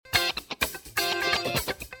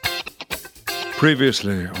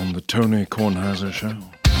Previously on the Tony Kornheiser Show.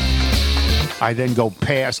 I then go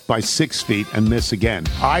past by 6 feet and miss again.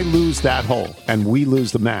 I lose that hole, and we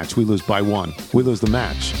lose the match. We lose by 1. We lose the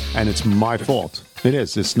match, and it's my fault. It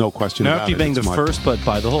is. There's no question now, about it. after you banged It's the my first fault. putt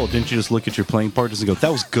by the hole, didn't you just look at your playing partners and go,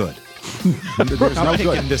 that was good? There's I'm no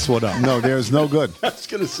picking good. this one up. No, there's no good. I was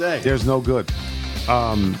going to say. There's no good.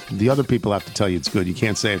 The other people have to tell you it's good. You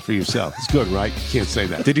can't say it for yourself. It's good, right? You can't say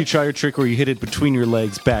that. Did you try your trick where you hit it between your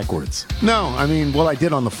legs backwards? No, I mean, well, I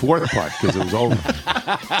did on the fourth putt because it was over.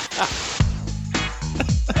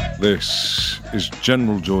 This is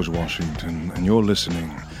General George Washington, and you're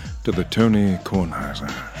listening to the Tony Kornheiser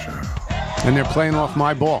Show. And they're playing off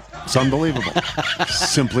my ball. It's unbelievable.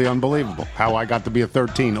 Simply unbelievable. How I got to be a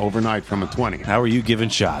 13 overnight from a 20. How are you giving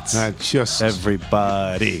shots? Just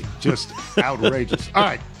Everybody. Just outrageous. All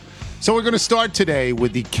right. So we're going to start today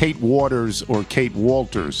with the Kate Waters or Kate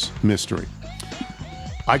Walters mystery.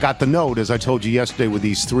 I got the note, as I told you yesterday, with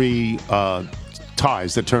these 3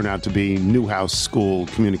 ties that turn out to be Newhouse School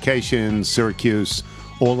Communications, Syracuse.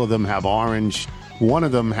 All of them have orange. One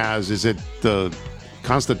of them has, is it the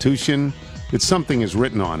Constitution? It's something is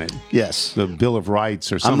written on it. Yes. The Bill of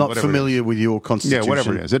Rights or something. I'm not whatever it is. familiar with your constitution. Yeah,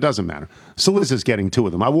 whatever it is. It doesn't matter. So Liz is getting 2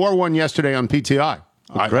 of them. I wore one yesterday on PTI.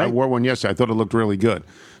 I wore one yesterday. I thought it looked really good.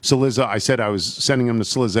 So Liz, I said I was sending him to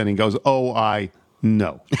Sliz, and he goes, "Oh, I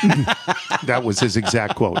know." That was his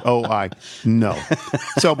exact quote. "Oh, I know."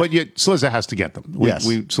 So, but Slizza has to get them. Yes.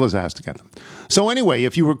 Slizza has to get them. So anyway,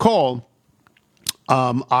 if you recall,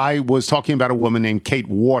 I was talking about a woman named Kate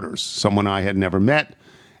Waters, someone I had never met.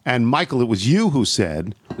 And Michael, it was you who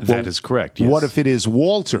said, That is correct, yes. What if it is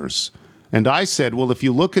Walters? And I said, well, if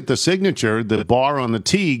you look at the signature, the bar on the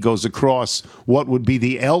T goes across what would be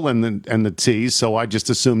the L and the T, so I just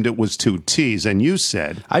assumed it was 2 T's. And you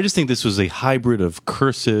said... I just think this was a hybrid of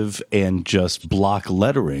cursive and just block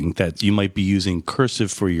lettering, that you might be using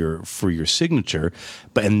cursive for your signature,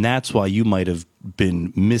 and that's why you might have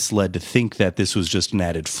been misled to think that this was just an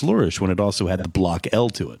added flourish when it also had the block L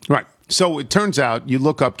to it. Right. So it turns out you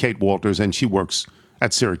look up Kate Walters, and she works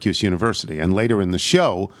at Syracuse University. And later in the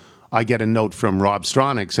show, I get a note from Rob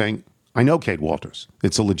Stronach saying, I know Kate Walters.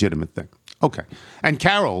 It's a legitimate thing. Okay. And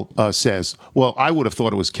Carol says, well, I would have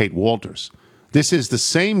thought it was Kate Walters. This is the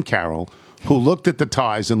same Carol who looked at the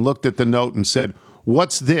ties and looked at the note and said,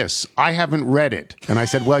 what's this? I haven't read it. And I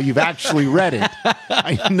said, well, you've actually read it.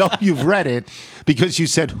 I know you've read it because you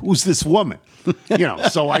said, who's this woman?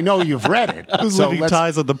 So I know you've read it. Who's so leaving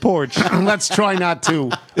ties on the porch? Let's try not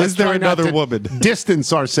to. Is there another woman?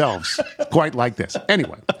 Distance ourselves quite like this.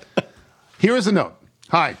 Anyway, here is a note.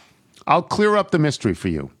 Hi, I'll clear up the mystery for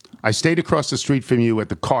you. I stayed across the street from you at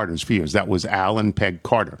the Carters for years. That was Al and Peg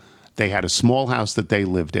Carter. They had a small house that they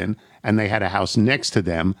lived in, and they had a house next to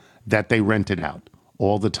them that they rented out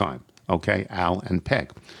all the time. Okay, Al and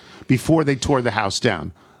Peg. Before they tore the house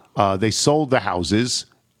down, they sold the houses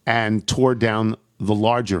and tore down the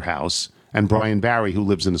larger house. And Brian Barry, who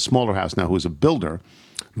lives in a smaller house now, who is a builder,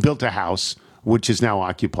 built a house which is now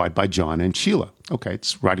occupied by John and Sheila. Okay,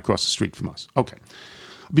 it's right across the street from us. Okay.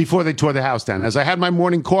 Before they tore the house down, as I had my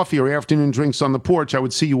morning coffee or afternoon drinks on the porch, I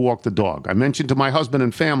would see you walk the dog. I mentioned to my husband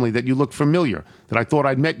and family that you looked familiar, that I thought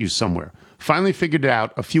I'd met you somewhere. Finally figured it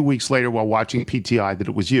out a few weeks later while watching PTI that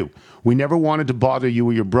it was you. We never wanted to bother you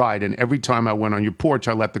or your bride, and every time I went on your porch,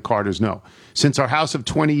 I let the Carters know. Since our house of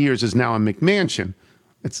 20 years is now a McMansion,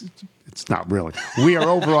 it's not really. We are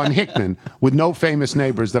over on Hickman with no famous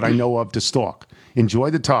neighbors that I know of to stalk. Enjoy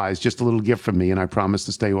the ties, just a little gift from me, and I promise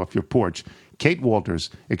to stay off your porch. Kate Walters,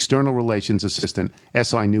 External Relations Assistant,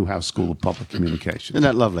 SI Newhouse School of Public Communications. Isn't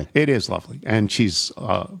that lovely? It is lovely. And she's,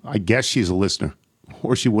 I guess she's a listener.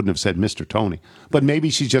 Or she wouldn't have said Mr. Tony. But maybe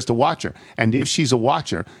she's just a watcher. And if she's a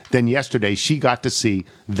watcher, then yesterday she got to see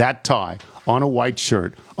that tie on a white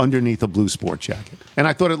shirt underneath a blue sport jacket. And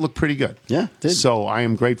I thought it looked pretty good. Yeah, it did. So I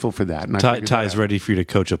am grateful for that. And Ty's ready for you to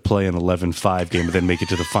coach a play an 11-5 game and then make it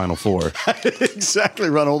to the Final Four. Exactly,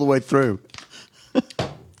 run all the way through.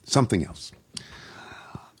 Something else.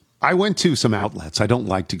 I went to some outlets. I don't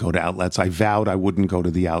like to go to outlets. I vowed I wouldn't go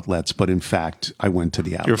to the outlets, but in fact, I went to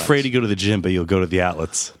the outlets. You're afraid to go to the gym, but you'll go to the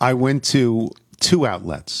outlets. I went to 3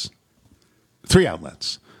 outlets.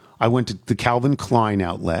 I went to the Calvin Klein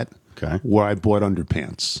outlet, okay, where I bought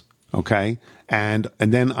underpants, okay? And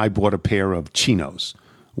then I bought a pair of chinos,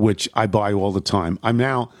 which I buy all the time.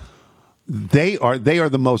 They are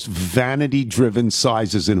the most vanity-driven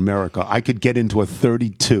sizes in America. I could get into a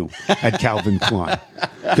 32 at Calvin Klein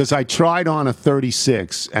because I tried on a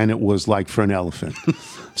 36 and it was like for an elephant.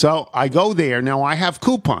 So I go there. Now I have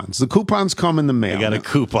coupons. The coupons come in the mail. I got a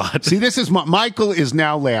coupon. See, this is Michael is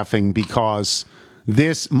now laughing because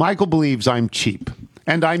Michael believes I'm cheap.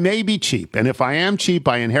 And I may be cheap. And if I am cheap,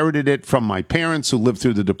 I inherited it from my parents who lived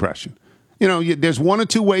through the Depression. There's one or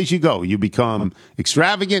two ways you go. You become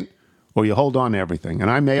extravagant or you hold on to everything. And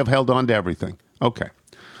I may have held on to everything. Okay.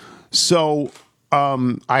 So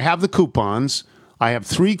I have the coupons. I have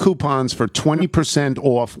 3 coupons for 20%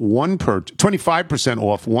 off 25%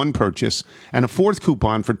 off one purchase, and a 4th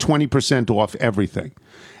coupon for 20% off everything.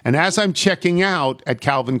 And as I'm checking out at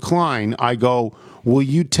Calvin Klein, I go, will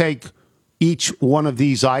you take each one of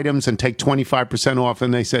these items and take 25% off?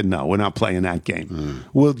 And they said, no, we're not playing that game.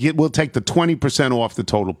 We'll take the 20% off the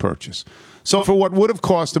total purchase. So for what would have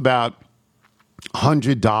cost about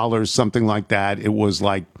 $100, something like that, it was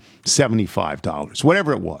like $75.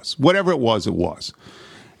 Whatever it was, it was.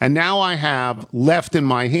 And now I have left in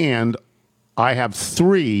my hand, I have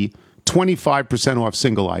 3 25% off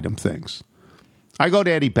single item things. I go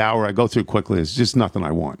to Eddie Bauer. I go through quickly. It's just nothing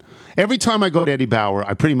I want. Every time I go to Eddie Bauer,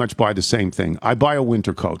 I pretty much buy the same thing. I buy a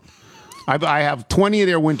winter coat. I have 20 of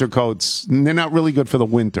their winter coats, and they're not really good for the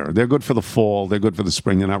winter. They're good for the fall. They're good for the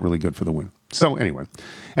spring. They're not really good for the winter. So anyway,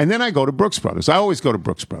 and then I go to Brooks Brothers. I always go to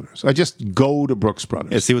Brooks Brothers. I just go to Brooks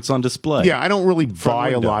Brothers. Yeah, see what's on display. Yeah, I don't really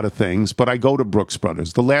buy a lot of things, but I go to Brooks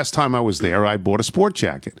Brothers. The last time I was there, I bought a sport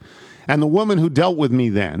jacket. And the woman who dealt with me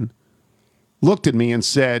then looked at me and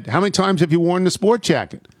said, how many times have you worn the sport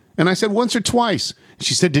jacket? And I said, once or twice.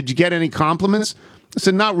 She said, did you get any compliments? I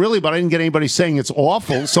said, not really, but I didn't get anybody saying it's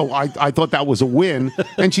awful, so I thought that was a win.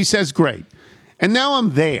 And she says, great. And now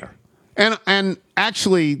I'm there. And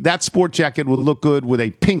actually, that sport jacket would look good with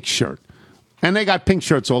a pink shirt. And they got pink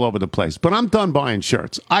shirts all over the place. But I'm done buying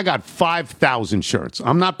shirts. I got 5,000 shirts.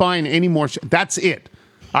 I'm not buying any more shirts. That's it.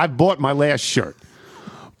 I bought my last shirt.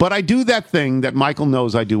 But I do that thing that Michael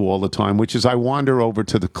knows I do all the time, which is I wander over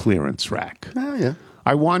to the clearance rack. Oh, yeah.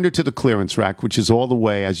 I wander to the clearance rack, which is all the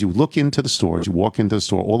way, as you look into the store, as you walk into the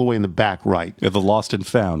store, all the way in the back right. Yeah, the lost and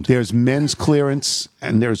found. There's men's clearance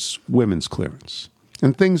and there's women's clearance.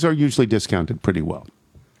 And things are usually discounted pretty well.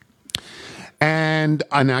 And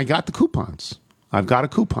I got the coupons. I've got a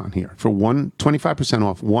coupon here for 25%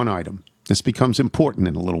 off one item. This becomes important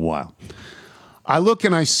in a little while. I look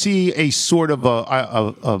and I see a sort of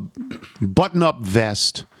a button-up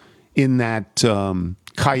vest in that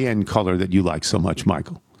cayenne color that you like so much,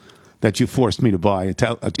 Michael, that you forced me to buy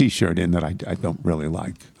a T-shirt in that I don't really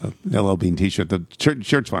like. A LL Bean T-shirt. The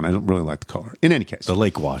shirt's fine. I don't really like the color. In any case. The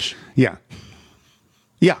Lake Wash. Yeah.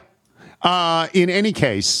 Yeah. In any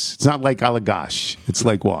case, it's not Lake Allagash. It's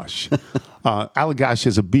Lake Wash. Allagash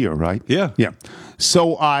is a beer, right? Yeah. Yeah.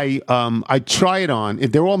 So I try it on.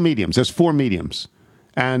 They're all mediums. There's 4 mediums.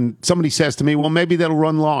 And somebody says to me, well, maybe they'll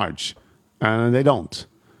run large. And they don't.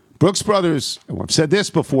 Brooks Brothers, I've said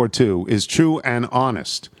this before too, is true and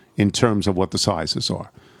honest in terms of what the sizes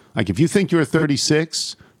are. Like if you think you're a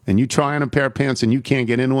 36 and you try on a pair of pants and you can't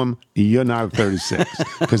get into them, you're not a 36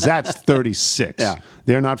 because that's 36. Yeah.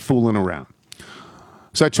 They're not fooling around.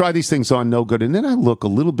 So I try these things on, no good. And then I look a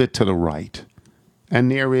little bit to the right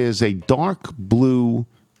and there is a dark blue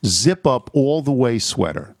zip up all the way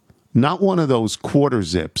sweater. Not one of those quarter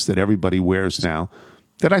zips that everybody wears now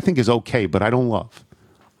that I think is okay, but I don't love.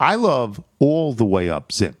 I love all the way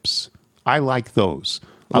up zips. I like those.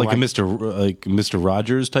 Like a Mr.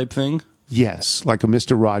 Rogers type thing? Yes, like a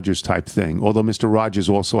Mr. Rogers type thing. Although Mr. Rogers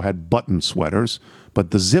also had button sweaters, but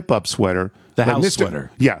the zip-up sweater... The house sweater.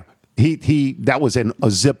 Yeah. That was a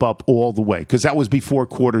zip-up all the way, because that was before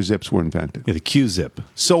quarter zips were invented. Yeah, the Q-zip.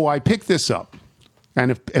 So I picked this up,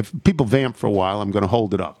 and if people vamp for a while, I'm going to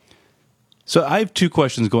hold it up. So I have 2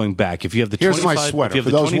 questions going back. If you have the Here's 25, my sweater, if you have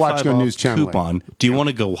for the those 25 watching on off News Channel coupon, do you want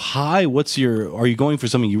to go high? Are you going for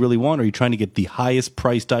something you really want, or are you trying to get the highest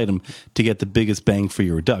priced item to get the biggest bang for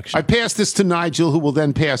your reduction? I pass this to Nigel, who will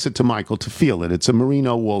then pass it to Michael to feel it. It's a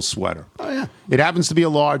merino wool sweater. Oh, yeah. It happens to be a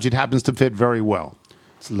large. It happens to fit very well.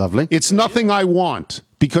 It's lovely. It's nothing I want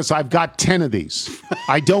because I've got 10 of these.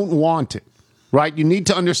 I don't want it, right? You need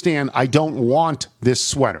to understand I don't want this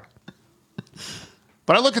sweater.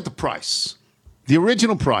 But I look at the price. The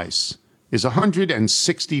original price is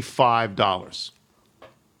 $165,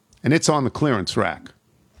 and it's on the clearance rack.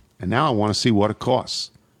 And now I want to see what it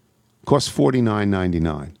costs. It costs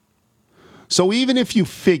 $49.99. So even if you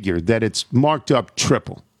figured that it's marked up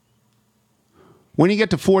triple, when you get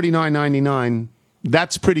to $49.99,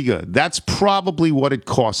 that's pretty good. That's probably what it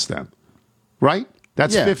costs them, right?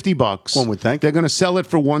 That's $50. One would think. They're going to sell it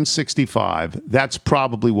for $165. That's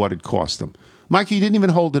probably what it cost them. Mikey, you didn't even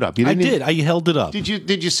hold it up. You I didn't did. I held it up. Did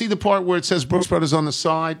you see the part where it says Brooks Brothers on the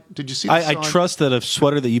side? Did you see the I side? trust that a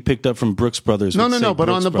sweater that you picked up from Brooks Brothers. No, would no, say no, but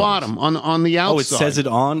on Brooks the Brothers. bottom, on the outside. Oh, it says it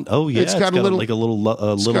on. Oh, yeah, It's got a little- like a little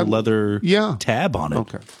got- leather yeah. tab on it.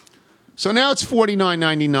 Okay. So now it's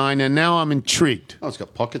 $49.99, and now I'm intrigued. Oh, it's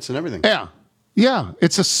got pockets and everything. Yeah,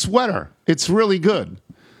 it's a sweater. It's really good.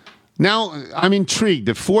 Now I'm intrigued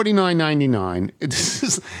at $49.99.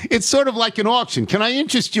 It's sort of like an auction. Can I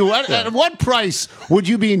interest you? At what price would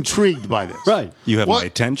you be intrigued by this? Right. You have What? my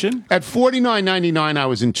attention. At $49.99, I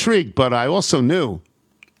was intrigued, but I also knew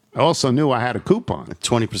I had a coupon.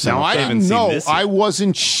 20% Now off. I haven't didn't seen know. this yet. I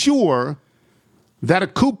wasn't sure that a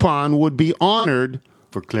coupon would be honored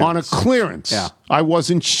For clearance. on a clearance. Yeah. I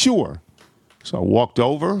wasn't sure. So I walked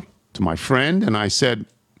over to my friend and I said,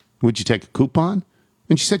 "Would you take a coupon?"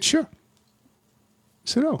 And she said, "Sure." I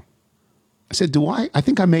said, "Oh." I said, "Do I? I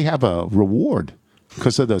think I may have a reward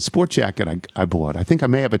because of the sport jacket I bought. I think I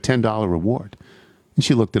may have a $10 reward." And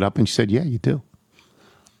she looked it up and she said, "Yeah, you do."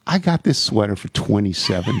 I got this sweater for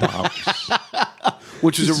 $27.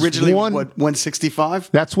 Which was This is originally, one- what, 165?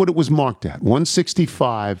 That's what it was marked at.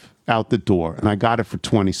 165 out the door, and I got it for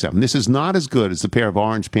 27. This is not as good as the pair of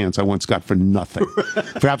orange pants I once got for nothing.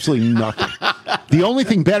 For absolutely nothing. The only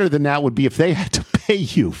thing better than that would be if they had to pay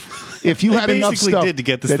you. If you They had enough basically stuff did to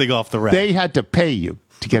get this that thing off the rack. They had to pay you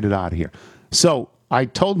to get it out of here. So I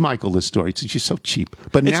told Michael this story. He said, "You're so cheap."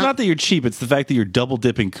 But It's now, not that you're cheap. It's the fact that you're double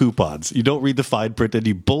dipping coupons. You don't read the fine print and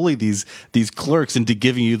you bully these clerks into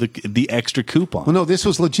giving you the extra coupon. Well, no, this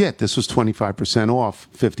was legit. This was 25% off,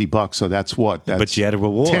 $50. So that's what? That's But you had a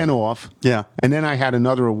reward. 10 off. Yeah. And then I had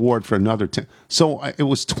another award for another 10. So it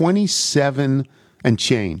was 27 and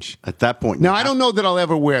change. At that point. Now, I don't know that I'll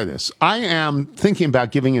ever wear this. I am thinking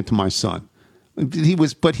about giving it to my son.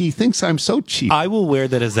 But he thinks I'm so cheap. I will wear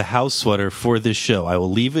that as a house sweater for this show. I will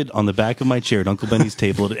leave it on the back of my chair at Uncle Benny's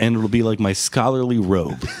table, and it'll be like my scholarly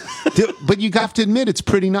robe. But you have to admit, it's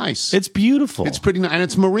pretty nice. It's beautiful. It's pretty nice. And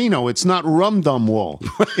it's merino. It's not rum dum wool.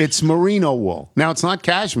 It's merino wool. Now, it's not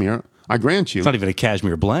cashmere, I grant you. It's not even a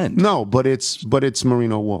cashmere blend. No, but it's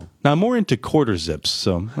merino wool. Now I'm more into quarter zips,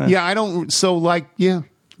 so Yeah, I don't. So like, yeah,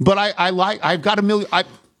 but I like. I've got a million.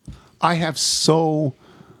 I have so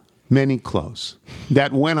many clothes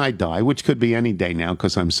that when I die, which could be any day now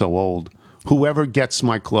because I'm so old, whoever gets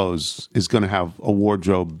my clothes is going to have a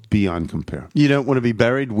wardrobe beyond compare. You don't want to be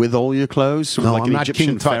buried with all your clothes? No, like I'm an not Egyptian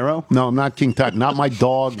King Tut. pharaoh? No, I'm not King Tut. Not my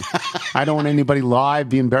dog. I don't want anybody live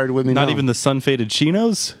being buried with me. not no. even the sun faded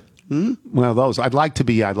chinos. Well, those. I'd like to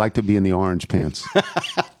be in the orange pants.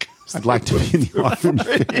 I'd like to be in the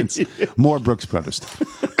orange pants. More Brooks Brothers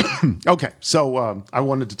stuff. Okay, so I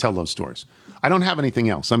wanted to tell those stories. I don't have anything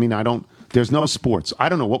else. I mean, there's no sports. I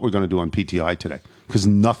don't know what we're going to do on PTI today because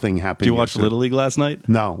nothing happened. Did you watch yesterday. Little League last night?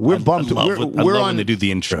 No, we're bummed. I love, we're I love on when they do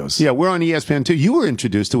the intros. Yeah, we're on ESPN too. You were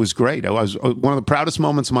introduced. It was great. It was one of the proudest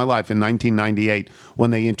moments of my life in 1998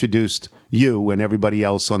 when they introduced you and everybody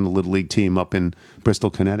else on the Little League team up in Bristol,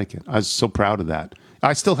 Connecticut. I was so proud of that.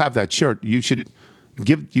 I still have that shirt. You should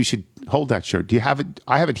hold that shirt. Do you have it?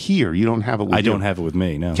 I have it here. You don't have it with I you. don't have it with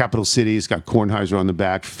me. No. Capital City. It's got Kornheiser on the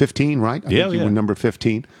back. 15, right? I Yeah, think you yeah. were number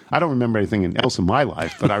 15. I don't remember anything else in my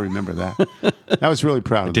life, but I remember that. I was really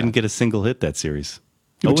proud of Didn't that. get a single hit that series.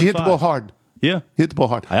 But you hit the 0-5. ball hard. Yeah. You hit the ball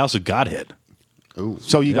hard. I also got hit.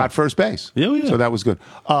 So you got first base. Yeah, yeah. So that was good.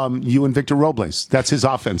 You and Victor Robles. That's his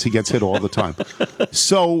offense. He gets hit all the time.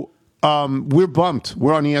 So we're bumped.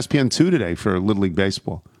 We're on ESPN2 today for Little League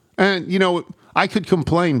Baseball. And, I could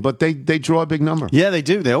complain, but they draw a big number. Yeah, they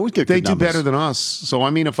do. They always get good They do numbers. better than us. So, I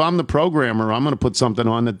mean, if I'm the programmer, I'm going to put something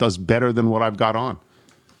on that does better than what I've got on.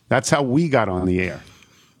 That's how we got on the air.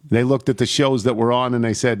 They looked at the shows that we're on and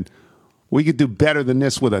they said, we could do better than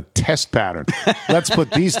this with a test pattern. Let's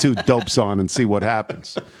put these two dopes on and see what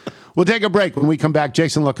happens. We'll take a break. When we come back,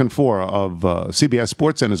 Jason LaConfora of CBS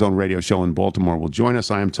Sports and his own radio show in Baltimore will join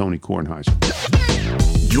us. I am Tony Kornheiser.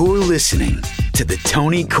 You're listening to the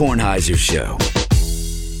Tony Kornheiser Show.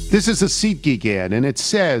 This is a SeatGeek ad, and it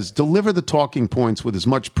says, deliver the talking points with as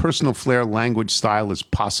much personal flair, language, style as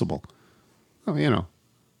possible. Oh,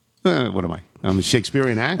 what am I? I'm a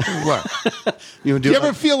Shakespearean actor? What? You Do you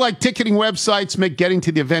ever feel like ticketing websites make getting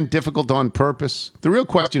to the event difficult on purpose? The real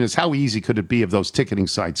question is, how easy could it be if those ticketing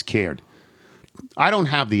sites cared? I don't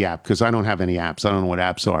have the app because I don't have any apps. I don't know what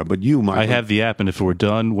apps are, but you might. I have the app, and if it were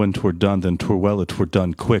done when 'twere done, then 'twere well, it 'twere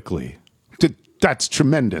done quickly. That's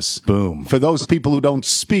tremendous. Boom. For those people who don't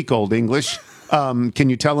speak Old English, can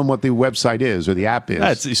you tell them what the website is or the app is?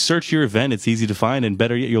 Yeah, search your event. It's easy to find, and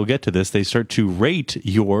better yet, you'll get to this. They start to rate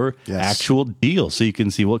your Yes. actual deal, so you can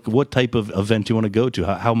see what type of event you want to go to,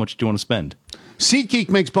 how much do you want to spend. SeatGeek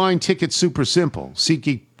makes buying tickets super simple.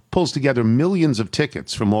 SeatGeek pulls together millions of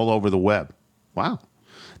tickets from all over the web. Wow.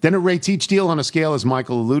 Then it rates each deal on a scale, as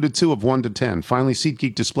Michael alluded to, of 1 to 10. Finally,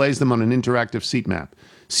 SeatGeek displays them on an interactive seat map.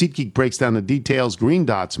 SeatGeek breaks down the details. Green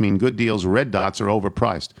dots mean good deals. Red dots are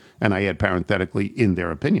overpriced. And I add parenthetically, in their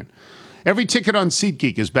opinion. Every ticket on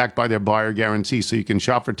SeatGeek is backed by their buyer guarantee, so you can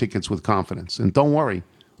shop for tickets with confidence. And don't worry,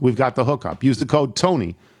 we've got the hookup. Use the code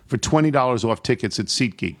TONY for $20 off tickets at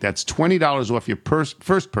SeatGeek. That's $20 off your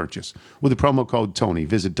first purchase with the promo code TONY.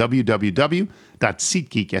 Visit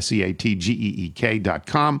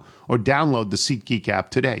www.seatgeek.com or download the SeatGeek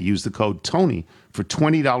app today. Use the code TONY for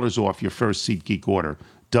 $20 off your first SeatGeek order.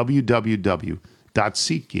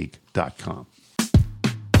 www.seatgeek.com.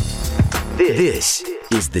 This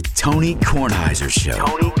is the Tony Kornheiser Show.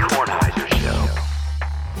 Tony Kornheiser Show.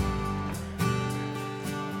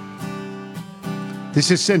 This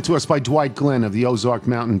is sent to us by Dwight Glenn of the Ozark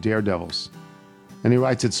Mountain Daredevils. And he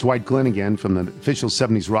writes, it's Dwight Glenn again from the official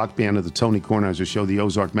 70s rock band of the Tony Kornheiser Show, the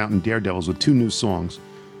Ozark Mountain Daredevils, with 2 new songs.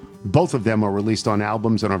 Both of them are released on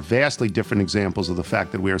albums and are vastly different examples of the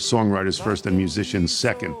fact that we are songwriters first and musicians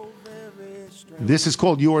second. This is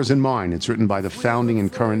called Yours and Mine. It's written by the founding and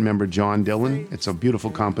current member John Dillon. It's a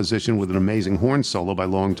beautiful composition with an amazing horn solo by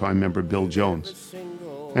longtime member Bill Jones.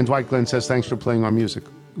 And Dwight Glenn says, thanks for playing our music.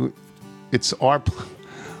 It's our...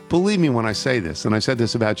 Believe me when I say this, and I said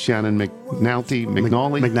this about Shannon McNally.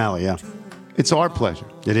 McNally, yeah. It's our pleasure.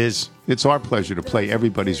 It is. It's our pleasure to play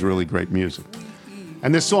everybody's really great music.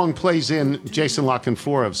 And this song plays in Jason La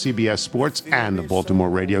Canfora of CBS Sports and the Baltimore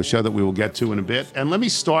radio show that we will get to in a bit. And let me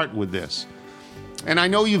start with this. And I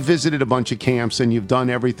know you've visited a bunch of camps and you've done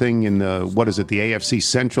everything in the, what is it, the AFC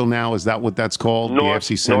Central now? Is that what that's called? North,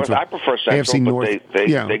 the AFC Central? North. I prefer Central, AFC but North. they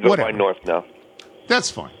go whatever. by North now.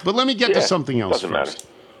 That's fine. But let me get to something else doesn't first. Matter.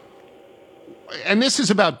 And this is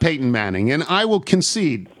about Peyton Manning, and I will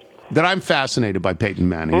concede that I'm fascinated by Peyton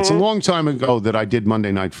Manning. It's a long time ago that I did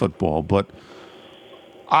Monday Night Football, but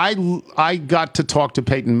I got to talk to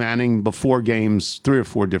Peyton Manning before games 3 or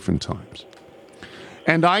 4 different times.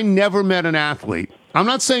 And I never met an athlete. I'm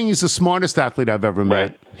not saying he's the smartest athlete I've ever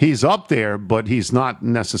met. Right. He's up there, but he's not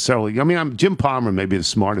necessarily. I mean, Jim Palmer may be the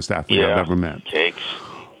smartest athlete I've ever met. Cakes.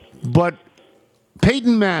 But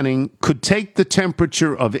Peyton Manning could take the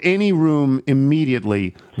temperature of any room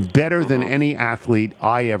immediately better than any athlete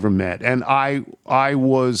I ever met. And I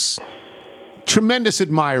was tremendous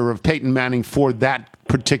admirer of Peyton Manning for that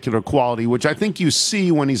particular quality, which I think you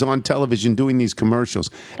see when he's on television doing these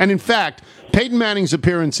commercials. And in fact, Peyton Manning's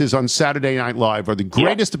appearances on Saturday Night Live are the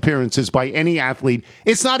greatest appearances by any athlete.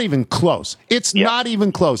 It's not even close. It's not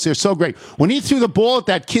even close. They're so great. When he threw the ball at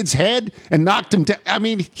that kid's head and knocked him down, I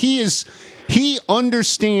mean, he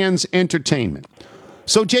understands entertainment.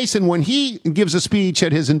 So, Jason, when he gives a speech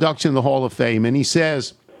at his induction in the Hall of Fame and he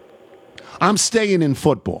says, I'm staying in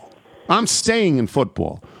football. I'm staying in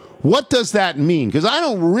football. What does that mean? Because I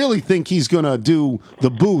don't really think he's going to do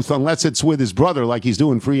the booth unless it's with his brother like he's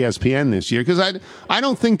doing for ESPN this year, because I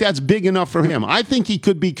don't think that's big enough for him. I think he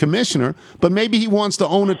could be commissioner, but maybe he wants to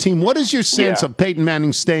own a team. What is your sense of Peyton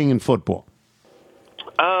Manning staying in football?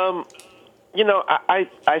 You know, I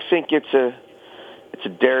think it's a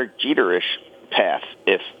Derek Jeter-ish path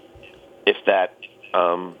if that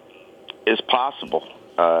is possible.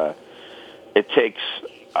 It takes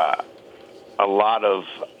a lot of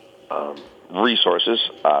resources,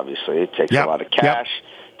 obviously. It takes a lot of cash,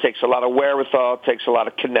 takes a lot of wherewithal, takes a lot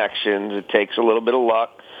of connections, it takes a little bit of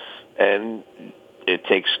luck, and it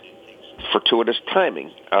takes fortuitous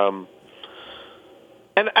timing. And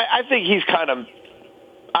I think he's kind of,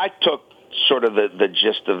 I took sort of the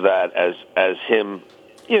gist of that as him,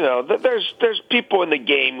 you know, there's people in the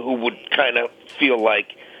game who would kind of feel like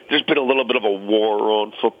there's been a little bit of a war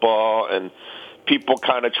on football and people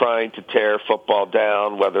kind of trying to tear football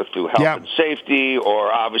down, whether through health and safety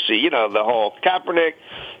or obviously, you know, the whole Kaepernick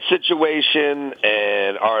situation,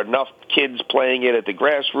 and are enough kids playing it at the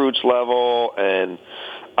grassroots level, and,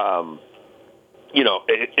 you know,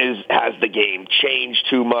 has the game changed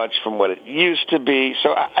too much from what it used to be?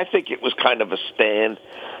 So I think it was kind of a stand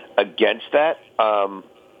against that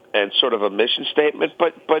and sort of a mission statement.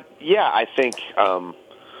 But yeah, I think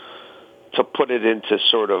to put it into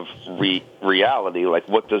sort of reality, like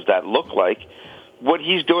what does that look like? What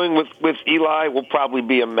he's doing with Eli will probably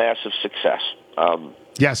be a massive success.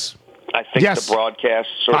 Yes. I think the broadcast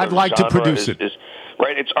sort of I'd like to produce it. Is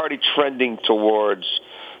right. It's already trending towards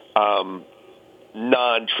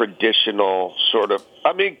non-traditional sort of.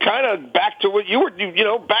 I mean, kind of back to what you were. You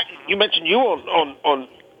know, back. You mentioned you on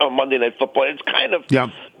Monday Night Football. It's kind of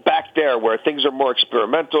back there where things are more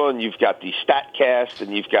experimental, and you've got these StatCasts,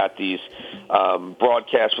 and you've got these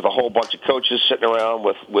broadcasts with a whole bunch of coaches sitting around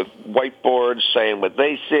with whiteboards saying what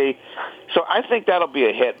they see. So I think that'll be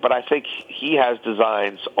a hit, but I think he has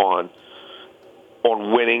designs on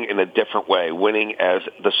winning in a different way, winning as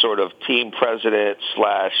the sort of team president /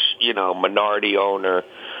 minority owner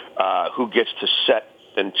who gets to set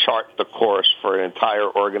and chart the course for an entire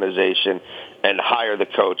organization and hire the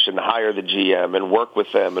coach and hire the GM and work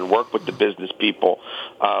with them and work with the business people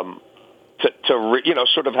to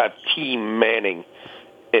sort of have team manning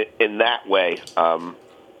in that way.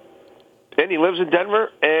 And he lives in Denver,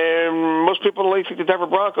 and most people in the league think the Denver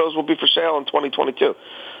Broncos will be for sale in 2022.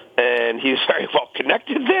 And he's very well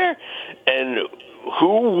connected there. And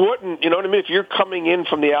who wouldn't, you know what I mean? If you're coming in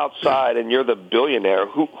from the outside and you're the billionaire,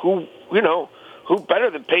 who better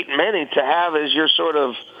than Peyton Manning to have as your sort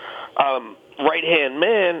of right-hand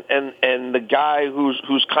man and the guy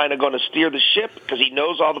who's kind of going to steer the ship because he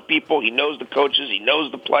knows all the people, he knows the coaches, he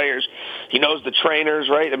knows the players, he knows the trainers,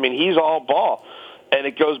 right? I mean, he's all ball. And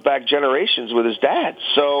it goes back generations with his dad.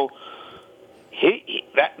 So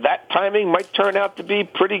that timing might turn out to be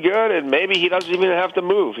pretty good, and maybe he doesn't even have to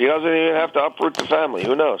move. He doesn't even have to uproot the family.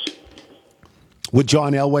 Who knows? Would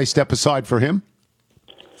John Elway step aside for him?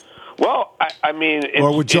 Well, I mean...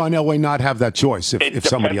 Or would John Elway not have that choice if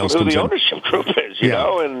somebody else comes in? It depends on who the ownership group is, you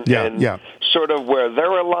know, and sort of where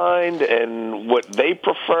they're aligned and what they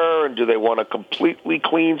prefer, and do they want a completely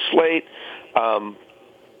clean slate?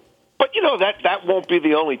 But, that won't be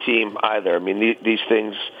the only team either. I mean, these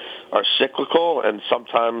things are cyclical, and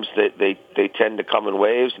sometimes they tend to come in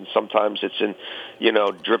waves, and sometimes it's in,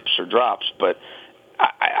 drips or drops. But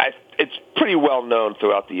it's pretty well known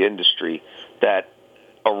throughout the industry that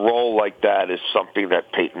a role like that is something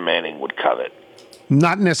that Peyton Manning would covet.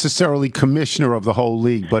 Not necessarily commissioner of the whole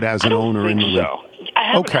league, but as an owner in the league. I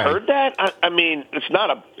haven't heard that. I mean, it's not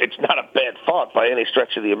a bad thought by any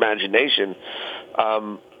stretch of the imagination.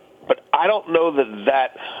 But I don't know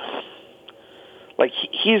that like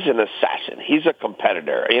he's an assassin. He's a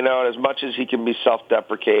competitor, and as much as he can be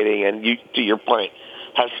self-deprecating and to your point,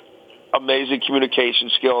 has amazing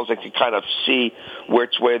communication skills and can kind of see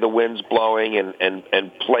which way the wind's blowing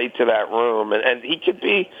and play to that room. And he could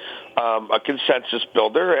be a consensus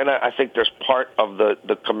builder. And I think there's part of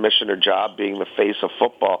the commissioner job, being the face of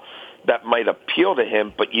football, that might appeal to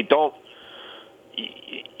him, but you don't.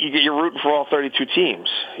 You're rooting for all 32 teams,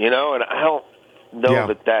 and I don't know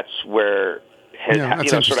that that's where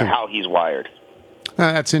sort of how he's wired.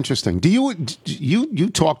 That's interesting. Do you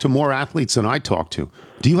talk to more athletes than I talk to?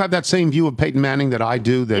 Do you have that same view of Peyton Manning that I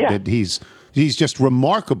do? That he's just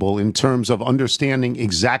remarkable in terms of understanding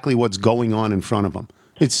exactly what's going on in front of him.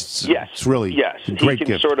 It's really a great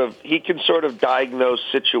gift. He can sort of diagnose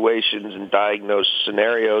situations and diagnose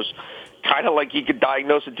scenarios, kind of like he could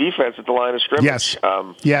diagnose a defense at the line of scrimmage.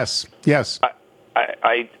 Yes.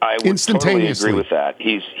 I would totally agree with that.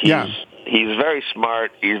 He's very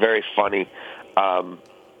smart. He's very funny.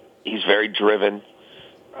 He's very driven.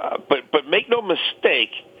 But make no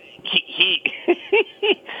mistake, he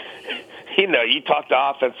you talk to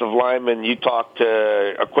offensive linemen, you talk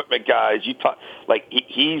to equipment guys,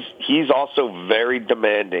 he's also very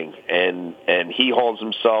demanding, and he holds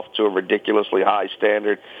himself to a ridiculously high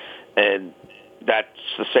standard, and that's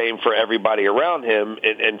the same for everybody around him.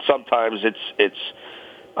 And sometimes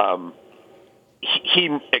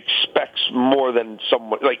he expects more than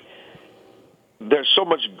someone. Like, there's so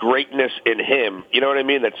much greatness in him, you know what I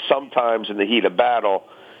mean, that sometimes in the heat of battle,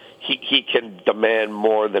 he can demand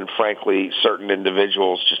more than, frankly, certain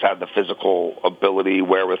individuals just have the physical ability,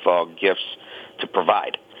 wherewithal, gifts to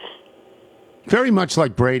provide. Very much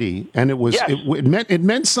like Brady, and it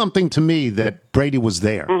meant something to me that Brady was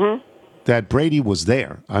there. Mm-hmm. That Brady was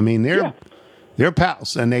there. I mean, they're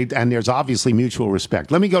pals, and there's obviously mutual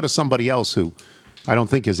respect. Let me go to somebody else who I don't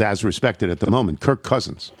think is as respected at the moment, Kirk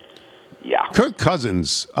Cousins. Yeah. Kirk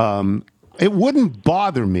Cousins, it wouldn't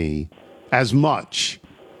bother me as much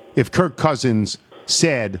if Kirk Cousins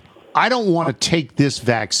said, I don't want to take this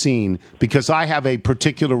vaccine because I have a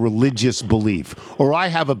particular religious belief, or I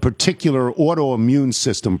have a particular autoimmune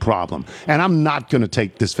system problem, and I'm not going to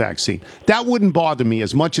take this vaccine. That wouldn't bother me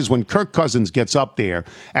as much as when Kirk Cousins gets up there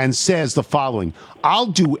and says the following: I'll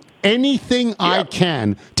do anything I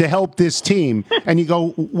can to help this team. And you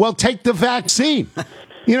go, well, take the vaccine.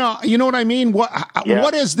 You know what I mean?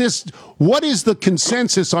 What is this? What is the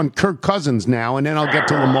consensus on Kirk Cousins now? And then I'll get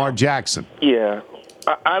to Lamar Jackson. Yeah.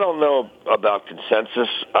 I don't know about consensus,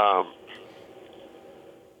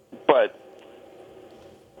 but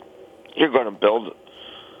you're going to build.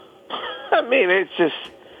 I mean, it's just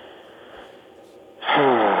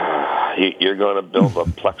You're going to build a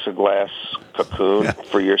plexiglass cocoon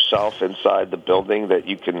for yourself inside the building that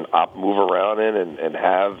you can move around in and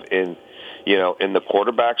have in the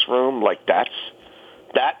quarterback's room. Like that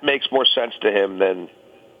makes more sense to him than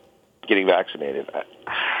getting vaccinated.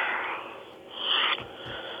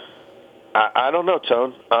 I don't know,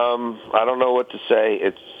 Tone. I don't know what to say.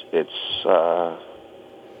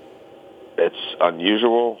 It's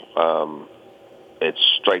unusual. It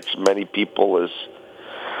strikes many people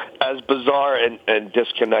as bizarre and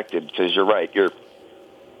disconnected, because you're right. You're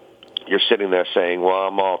sitting there saying, "Well,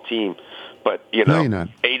 I'm all team," but No, you're not.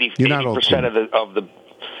 80% of the.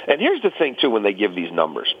 And here's the thing too: when they give these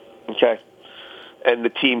numbers, okay, and the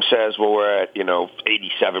team says, "Well, we're at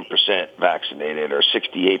 87% vaccinated or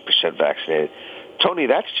 68% vaccinated." Tony,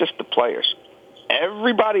 that's just the players.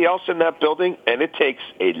 Everybody else in that building, and it takes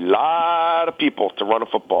a lot of people to run a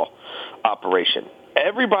football operation.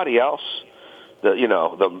 Everybody else,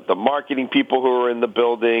 the marketing people who are in the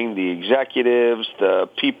building, the executives, the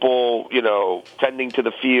people, tending to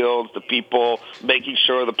the fields, the people making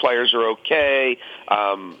sure the players are okay,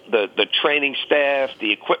 the training staff,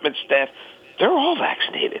 the equipment staff, they're all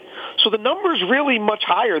vaccinated. So the number's really much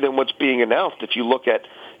higher than what's being announced if you look at,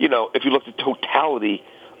 the totality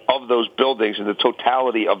of those buildings and the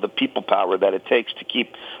totality of the people power that it takes to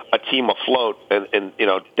keep a team afloat and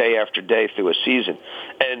day after day through a season.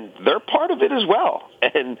 And they're part of it as well.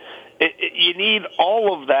 And you need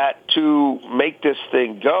all of that to make this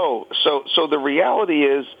thing go. So the reality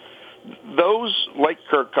is those like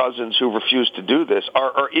Kirk Cousins who refuse to do this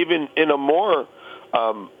are even in a more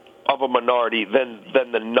of a minority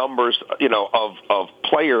than the numbers, of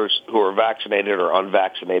players who are vaccinated or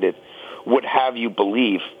unvaccinated would have you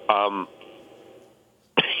believe. And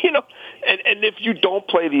if you don't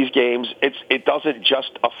play these games, it doesn't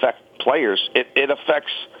just affect players. It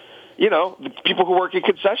affects, the people who work in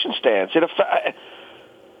concession stands.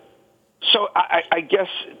 So I guess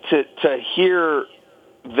to hear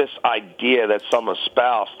this idea that some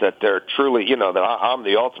espouse that they're truly, that I'm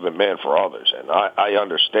the ultimate man for others, and I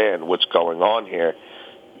understand what's going on here,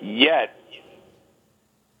 yet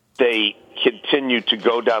they continue to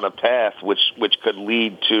go down a path which could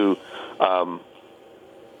lead to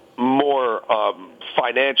more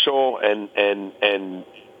financial and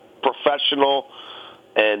professional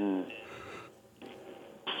and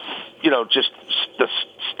just the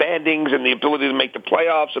standings and the ability to make the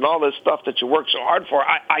playoffs and all this stuff that you work so hard for.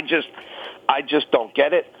 I just don't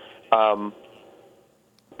get it.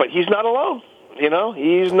 But he's not alone.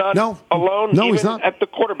 He's not alone. No, even he's not at the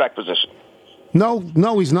quarterback position. No,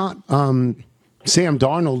 he's not. Sam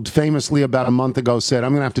Darnold famously about a month ago said,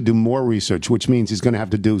 I'm going to have to do more research, which means he's going to have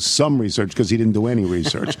to do some research because he didn't do any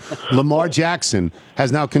research. Lamar Jackson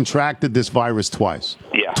has now contracted this virus twice.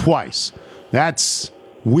 Yeah. Twice. That's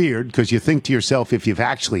weird because you think to yourself, if you've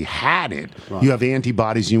actually had it, you have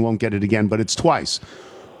antibodies and you won't get it again, but it's twice.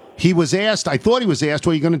 He was asked, I thought he was asked,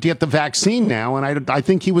 well, you're going to get the vaccine now, and I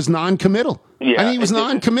think he was non-committal. Yeah, I think he was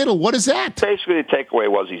non-committal. What is that? Basically, the takeaway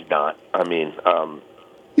was he's not. I mean,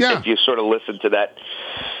 if you sort of listen to that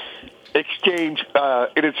exchange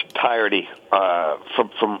in its entirety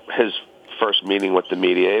from his first meeting with the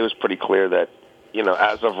media, it was pretty clear that,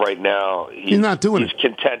 as of right now, he's not doing it. He's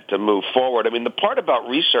content to move forward. I mean, the part about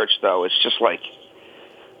research, though, is just like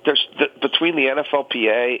there's between the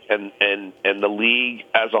NFLPA and the league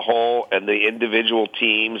as a whole and the individual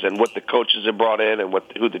teams and what the coaches have brought in and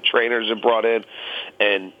who the trainers have brought in,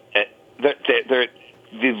 and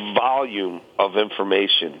the volume of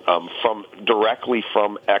information directly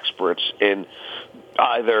from experts in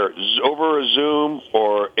either over a Zoom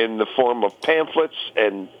or in the form of pamphlets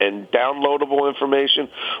and downloadable information,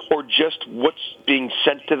 or just what's being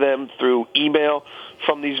sent to them through email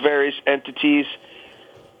from these various entities.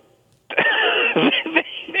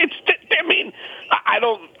 I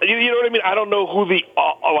don't, you know what I mean? I don't know who the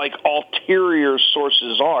ulterior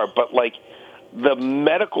sources are, but like the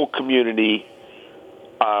medical community,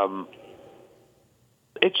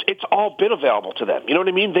 it's all been available to them. You know what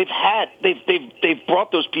I mean? They've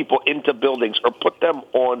brought those people into buildings or put them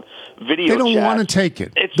on video. They don't chat. want to take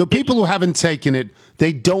it. The people who haven't taken it,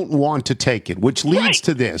 they don't want to take it, which leads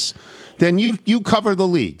to this. Then you cover the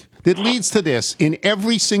league. That leads to this. In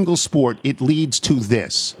every single sport, it leads to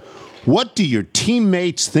this. What do your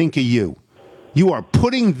teammates think of you? You are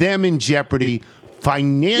putting them in jeopardy,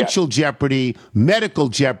 financial jeopardy, medical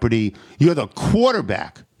jeopardy. You're the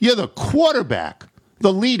quarterback.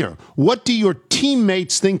 The leader. What do your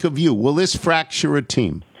teammates think of you? Will this fracture a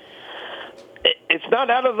team? It's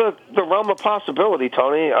not out of the realm of possibility,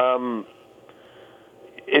 Tony.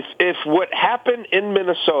 if what happened in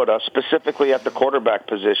Minnesota, specifically at the quarterback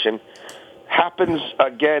position, happens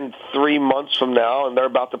again 3 months from now, and they're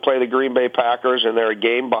about to play the Green Bay Packers, and they're a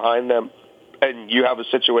game behind them, and you have a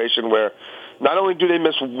situation where not only do they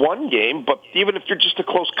miss one game, but even if you're just a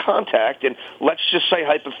close contact, and let's just say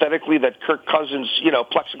hypothetically that Kirk Cousins,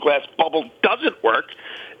 plexiglass bubble doesn't work,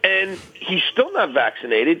 and he's still not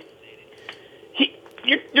vaccinated,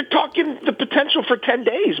 you're talking the potential for 10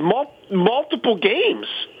 days, multiple games.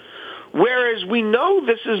 Whereas we know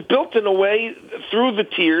this is built in a way through the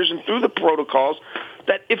tiers and through the protocols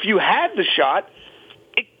that if you had the shot,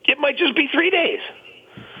 it might just be 3 days.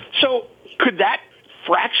 So could that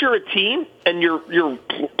fracture a team and you're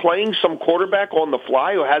playing some quarterback on the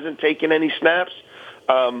fly who hasn't taken any snaps?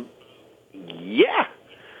 Yeah.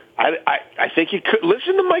 I think you could.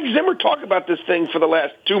 Listen to Mike Zimmer talk about this thing for the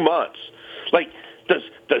last 2 months. Like, does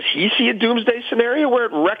he see a doomsday scenario where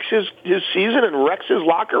it wrecks his season and wrecks his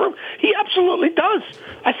locker room? He absolutely does.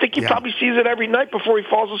 I think he probably sees it every night before he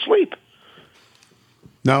falls asleep.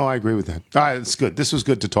 No, I agree with that. All right, it's good. This was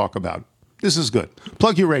good to talk about. This is good.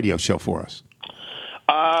 Plug your radio show for us.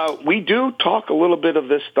 We do talk a little bit of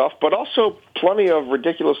this stuff, but also plenty of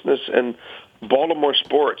ridiculousness and Baltimore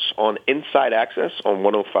sports on Inside Access on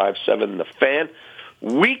 105.7 The Fan.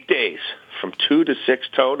 Weekdays from 2 to 6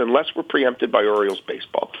 Tone, unless we're preempted by Orioles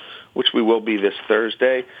baseball, which we will be this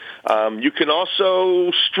Thursday. You can also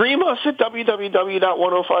stream us at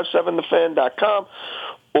www.1057thefan.com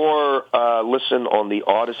or listen on the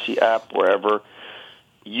Odyssey app, wherever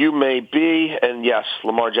you may be. And yes,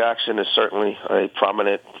 Lamar Jackson is certainly a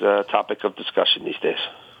prominent topic of discussion these days.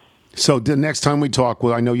 So the next time we talk,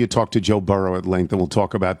 well, I know you talked to Joe Burrow at length, and we'll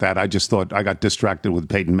talk about that. I just thought I got distracted with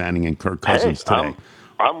Peyton Manning and Kirk Cousins today.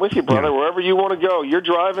 I'm with you, brother. Yeah. Wherever you want to go. You're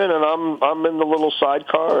driving, and I'm in the little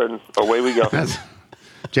sidecar, and away we go.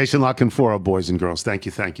 Jason La Canfora, boys and girls. Thank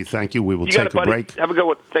you. We will take a break. Have a good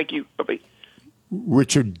one. Thank you. Bye-bye.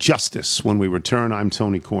 Richard Justice. When we return, I'm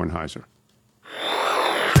Tony Kornheiser.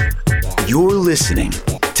 You're listening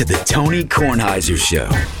to the Tony Kornheiser Show.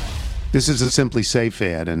 This is a Simply Safe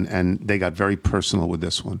ad, and they got very personal with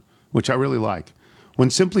this one, which I really like. When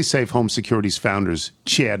Simply Safe Home Security's founders,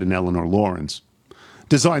 Chad and Eleanor Lawrence,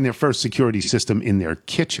 designed their first security system in their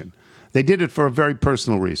kitchen, they did it for a very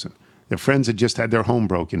personal reason. Their friends had just had their home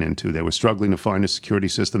broken into. They were struggling to find a security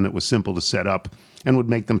system that was simple to set up and would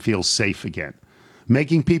make them feel safe again.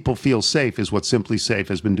 Making people feel safe is what Simply Safe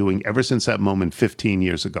has been doing ever since that moment 15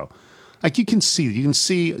 years ago. Like you can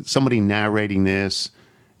see somebody narrating this,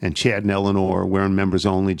 and Chad and Eleanor wearing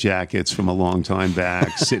members-only jackets from a long time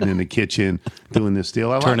back, sitting in the kitchen, doing this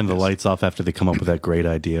deal. Turning the lights off after they come up with that great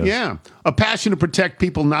idea. Yeah. A passion to protect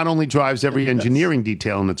people not only drives every engineering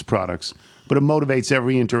detail in its products, but it motivates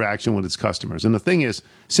every interaction with its customers. And the thing is,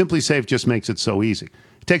 Simply Safe just makes it so easy.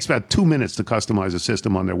 It takes about 2 minutes to customize a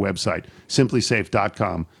system on their website,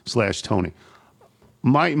 simplysafe.com/Tony.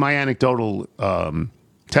 My anecdotal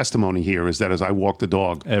testimony here is that as I walk the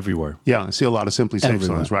dog everywhere, I see a lot of Simply Safe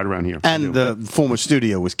signs right around here. And the former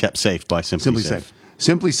studio was kept safe by Simply Safe.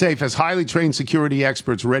 Simply Safe has highly trained security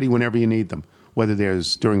experts ready whenever you need them, whether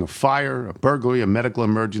there's during a fire, a burglary, a medical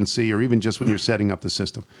emergency, or even just when you're setting up the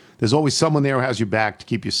system. There's always someone there who has your back to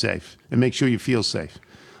keep you safe and make sure you feel safe.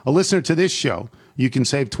 A listener to this show, you can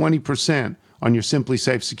save 20% on your Simply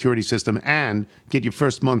Safe security system and get your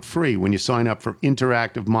first month free when you sign up for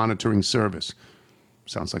interactive monitoring service.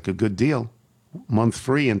 Sounds like a good deal. Month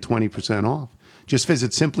free and 20% off. Just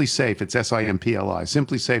visit Simply Safe. It's SIMPLI.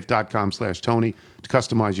 Simplysafe.com/Tony to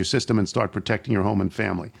customize your system and start protecting your home and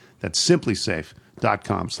family. That's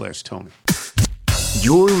simplysafe.com/Tony.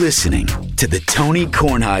 You're listening to the Tony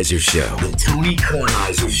Kornheiser Show. The Tony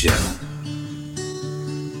Kornheiser Show.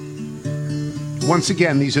 Once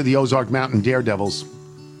again, these are the Ozark Mountain Daredevils.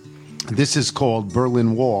 This is called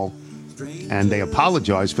Berlin Wall, and they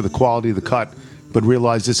apologize for the quality of the cut, but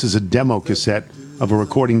realize this is a demo cassette of a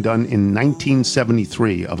recording done in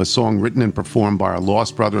 1973 of a song written and performed by our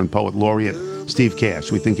lost brother and poet laureate, Steve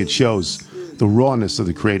Cash. We think it shows the rawness of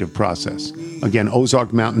the creative process. Again,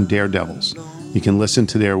 Ozark Mountain Daredevils. You can listen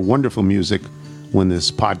to their wonderful music when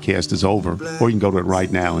this podcast is over, or you can go to it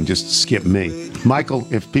right now and just skip me. Michael,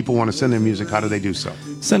 if people want to send their music, how do they do so?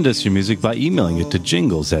 Send us your music by emailing it to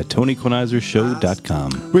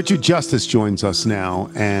jingles@tonykornheisershow.com. Richard Justice joins us now,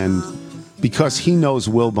 and because he knows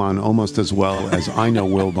Wilbon almost as well as I know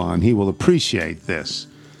Wilbon, he will appreciate this,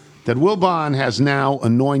 that Wilbon has now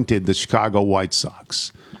anointed the Chicago White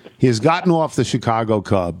Sox. He has gotten off the Chicago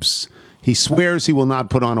Cubs. He swears he will not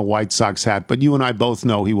put on a White Sox hat, but you and I both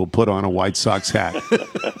know he will put on a White Sox hat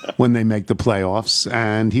when they make the playoffs,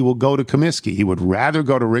 and he will go to Comiskey. He would rather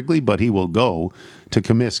go to Wrigley, but he will go to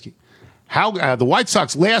Comiskey. The White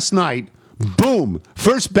Sox last night, boom,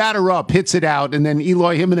 first batter up, hits it out, and then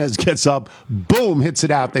Eloy Jimenez gets up, boom, hits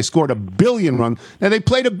it out. They scored a billion run. Now, they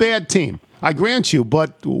played a bad team, I grant you,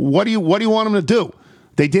 but what do you want them to do?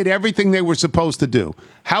 They did everything they were supposed to do.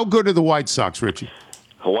 How good are the White Sox, Richie?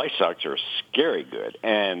 The White Sox are scary good,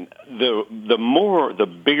 and the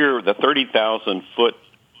bigger the 30,000-foot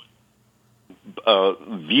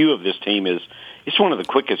view of this team is. It's one of the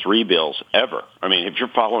quickest rebuilds ever. I mean, if you're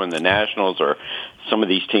following the Nationals or some of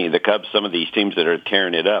these teams, the Cubs, some of these teams that are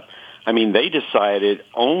tearing it up, I mean, they decided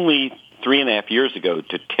only 3.5 years ago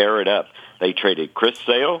to tear it up. They traded Chris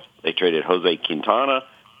Sale, they traded Jose Quintana,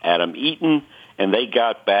 Adam Eaton, and they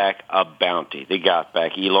got back a bounty. They got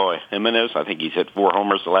back Eloy Jimenez. I think he's hit 4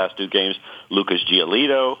 homers the last 2 games. Lucas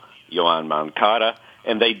Giolito, Yohan Moncada.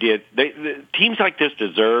 And teams like this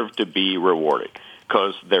deserve to be rewarded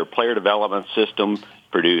because their player development system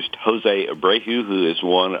produced Jose Abreu, who is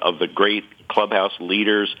one of the great clubhouse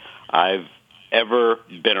leaders I've ever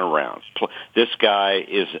been around. This guy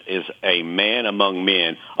is a man among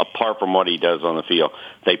men, apart from what he does on the field.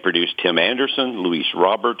 They produced Tim Anderson, Luis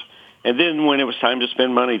Robert, and then when it was time to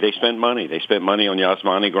spend money, they spent money. They spent money on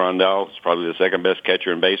Yasmani Grandal, who's probably the second best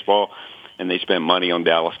catcher in baseball, and they spent money on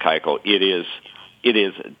Dallas Keuchel. It is, it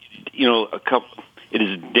is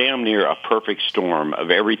damn near a perfect storm of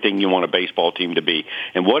everything you want a baseball team to be.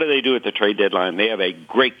 And what do they do at the trade deadline? They have a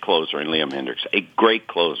great closer in Liam Hendricks, a great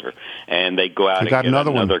closer, and they go out and get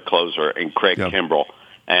another closer in Craig Kimbrell.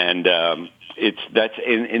 And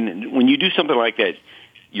and when you do something like that,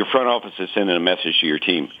 your front office is sending a message to your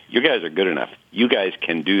team. You guys are good enough. You guys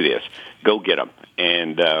can do this. Go get them.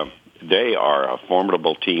 And they are a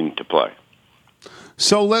formidable team to play.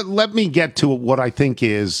 So let me get to what I think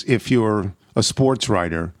is, if you're a sports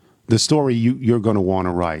writer, the story you're going to want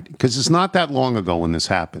to write. Because it's not that long ago when this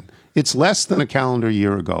happened. It's less than a calendar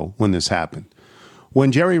year ago when this happened.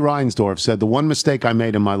 When Jerry Reinsdorf said, the one mistake I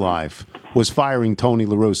made in my life was firing Tony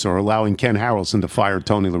La Russa, or allowing Ken Harrelson to fire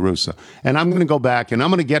Tony La Russa. And I'm going to go back and I'm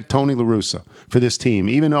going to get Tony La Russa for this team,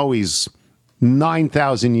 even though he's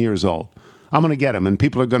 9,000 years old. I'm going to get him, and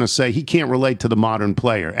people are going to say he can't relate to the modern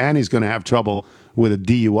player, and he's going to have trouble with a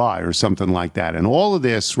DUI or something like that. And all of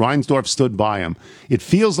this, Reinsdorf stood by him. It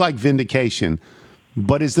feels like vindication,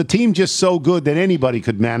 but is the team just so good that anybody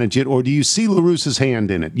could manage it, or do you see La Russa's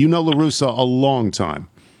hand in it? You know La Russa a long time.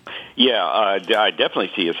 Yeah, I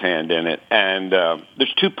definitely see his hand in it. And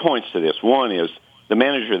there's 2 points to this. One is the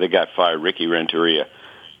manager that got fired, Ricky Renteria,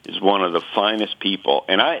 is one of the finest people.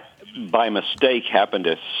 And I, by mistake, happened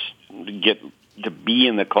to get to be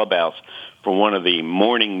in the clubhouse for one of the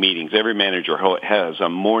morning meetings. Every manager has a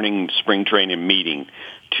morning spring training meeting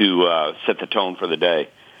to set the tone for the day.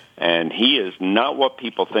 And he is not what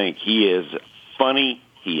people think. He is funny.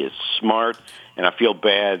 He is smart. And I feel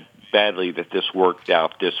badly that this worked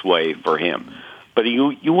out this way for him. But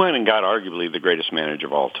you went and got arguably the greatest manager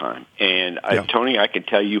of all time. And Tony, I could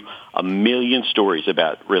tell you a million stories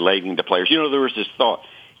about relating to players. There was this thought,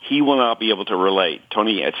 he will not be able to relate.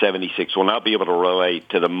 Tony at 76 will not be able to relate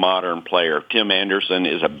to the modern player. Tim Anderson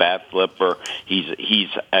is a bat flipper. He's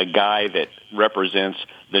a guy that represents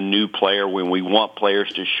the new player when we want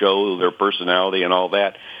players to show their personality and all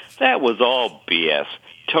that. That was all BS.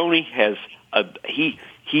 Tony has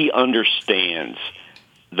he understands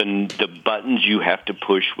the buttons you have to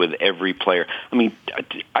push with every player. I mean,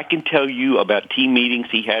 I can tell you about team meetings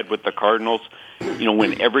he had with the Cardinals,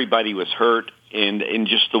 when everybody was hurt, and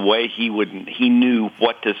just the way he knew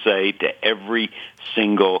what to say to every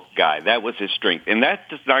single guy. That was his strength. And that's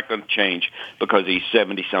just not going to change because he's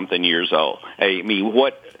 70-something years old. I mean,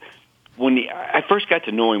 I first got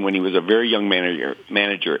to know him when he was a very young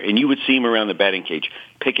manager, and you would see him around the batting cage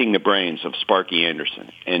picking the brains of Sparky Anderson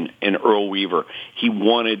and Earl Weaver. He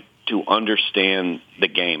wanted to understand the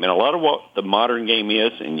game. And a lot of what the modern game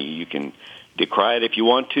is, and you can decry it if you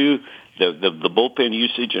want to, the bullpen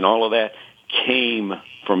usage and all of that came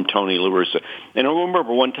from Tony La Russa. And I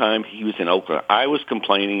remember one time he was in Oakland. I was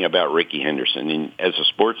complaining about Ricky Henderson. And as a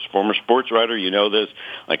former sports writer, you know this.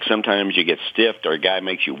 Like sometimes you get stiffed or a guy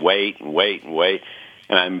makes you wait and wait and wait.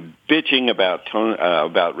 And I'm bitching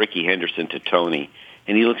about Ricky Henderson to Tony.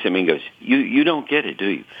 And he looks at me and goes, you don't get it, do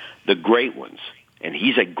you? The great ones, and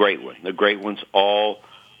he's a great one, the great ones all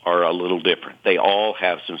are a little different. They all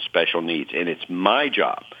have some special needs. And it's my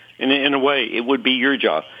job, and in a way it would be your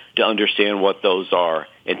job, to understand what those are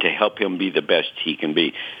and to help him be the best he can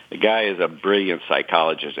be. The guy is a brilliant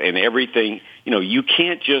psychologist, and everything, you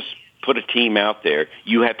can't just put a team out there,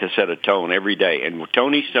 you have to set a tone every day. And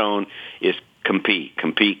Tony's tone is compete.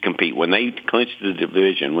 When they clinched the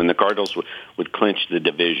division, when the Cardinals would clinch the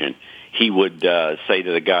division, he would say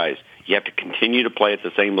to the guys, you have to continue to play at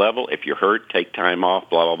the same level. If you're hurt, take time off,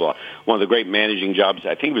 blah, blah, blah. One of the great managing jobs,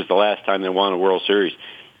 I think it was the last time they won a World Series,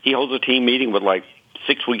 he holds a team meeting with like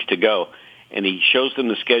 6 weeks to go, and he shows them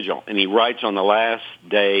the schedule, and he writes on the last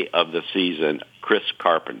day of the season, Chris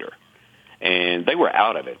Carpenter. And they were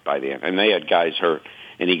out of it by then, and they had guys hurt.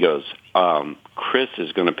 And he goes, Chris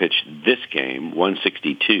is going to pitch this game,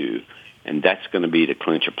 162, and that's going to be to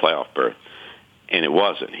clinch a playoff berth. And it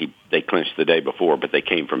wasn't. They clinched the day before, but they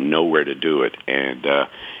came from nowhere to do it, and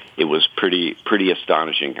it was pretty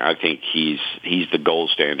astonishing. I think he's the gold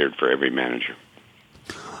standard for every manager.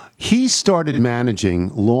 He started managing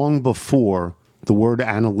long before the word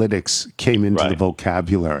analytics came into the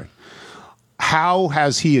vocabulary. How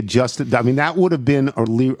has he adjusted? I mean, that would have been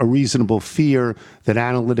a reasonable fear that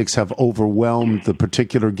analytics have overwhelmed the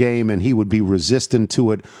particular game and he would be resistant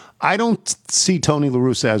to it. I don't see Tony La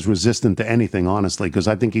Russa as resistant to anything, honestly, because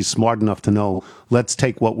I think he's smart enough to know, let's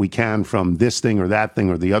take what we can from this thing or that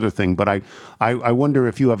thing or the other thing. But I wonder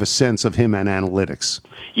if you have a sense of him and analytics.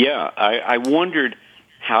 Yeah, I wondered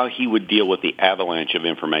how he would deal with the avalanche of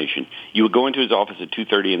information. You would go into his office at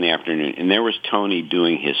 2:30 in the afternoon, and there was Tony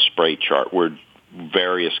doing his spray chart where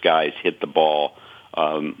various guys hit the ball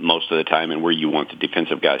most of the time and where you want the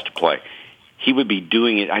defensive guys to play. He would be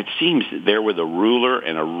doing it, it seems, there with a ruler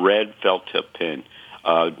and a red felt tip pen,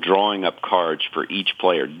 drawing up cards for each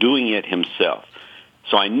player, doing it himself.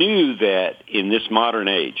 So I knew that in this modern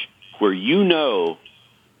age, where you know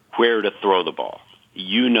where to throw the ball,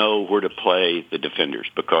 you know where to play the defenders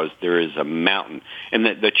because there is a mountain. And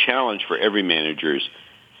the challenge for every manager is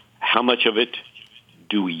how much of it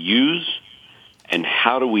do we use and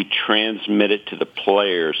how do we transmit it to the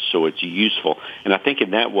players so it's useful? And I think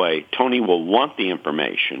in that way, Tony will want the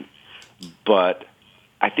information, but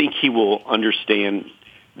I think he will understand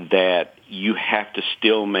that you have to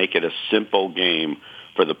still make it a simple game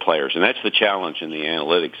for the players. And that's the challenge in the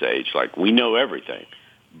analytics age. Like, we know everything,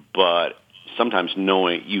 but sometimes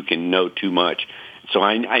knowing you can know too much. So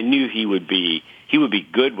I knew he would be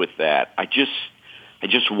good with that. I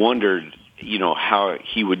just wondered, how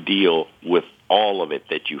he would deal with all of it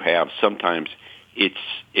that you have. Sometimes it's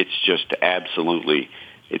just absolutely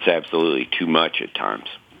too much at times.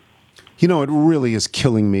 It really is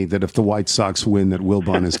killing me that if the White Sox win, that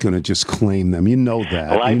Wilbon is going to just claim them. You know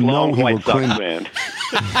that. Lifelong he White Sox fan.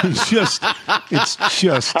 It's just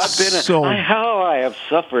so. How I have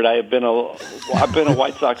suffered. I've been a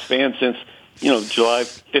White Sox fan since July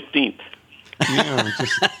 15th.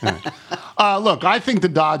 Look, I think the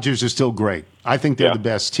Dodgers are still great. I think they're the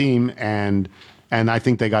best team, and I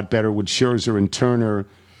think they got better with Scherzer and Turner.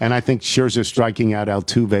 And I think Scherzer striking out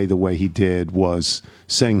Altuve the way he did was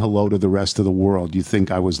saying hello to the rest of the world. You think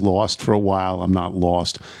I was lost for a while? I'm not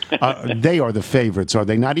lost. They are the favorites, are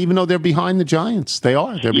they not? Even though they're behind the Giants. They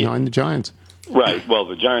are. They're behind the Giants. Right. Well,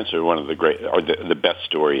 the Giants are one of the best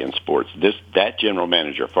story in sports. That general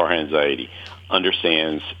manager, Farhan Zaidi,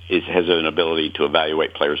 has an ability to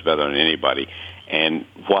evaluate players better than anybody. And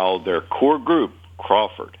while their core group,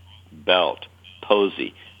 Crawford, Belt,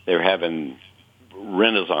 Posey, they're having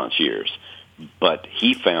renaissance years, but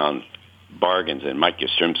he found bargains in Mike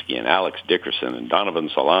Yastrzemski and Alex Dickerson and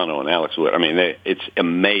Donovan Solano and Alex Wood. I mean, it's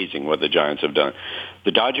amazing what the Giants have done.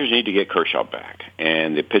 The Dodgers need to get Kershaw back,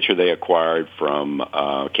 and the pitcher they acquired from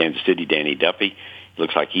Kansas City, Danny Duffy,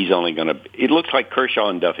 looks like it looks like Kershaw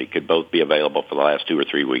and Duffy could both be available for the last 2 or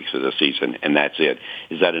 3 weeks of the season, and that's it.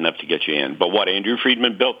 Is that enough to get you in? But what Andrew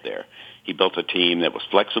Friedman built there, he built a team that was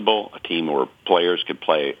flexible, a team where players could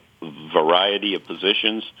play variety of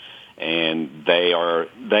positions, and they are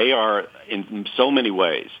in so many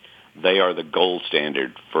ways, they are the gold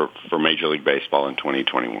standard for Major League Baseball in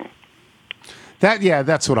 2021.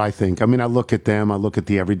 That's what I think. I mean, I look at them, I look at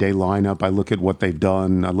the everyday lineup, I look at what they've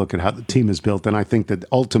done, I look at how the team is built, and I think that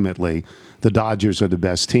ultimately the Dodgers are the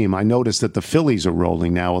best team. I noticed that the Phillies are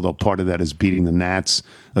rolling now, although part of that is beating the Nats,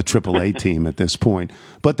 a AAA team at this point.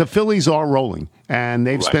 But the Phillies are rolling, and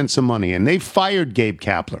they've spent some money, and they've fired Gabe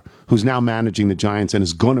Kapler, who's now managing the Giants and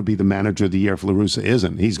is going to be the manager of the year if La Russa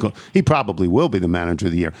isn't. He probably will be the manager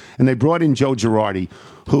of the year. And they brought in Joe Girardi,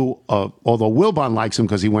 who, although Wilbon likes him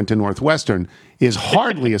because he went to Northwestern, is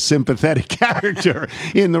hardly a sympathetic character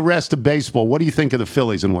in the rest of baseball. What do you think of the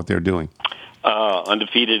Phillies and what they're doing?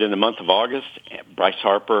 Undefeated in the month of August. Bryce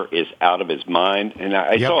Harper is out of his mind. And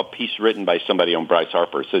I saw a piece written by somebody on Bryce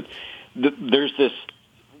Harper. It said there's this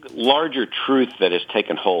larger truth that has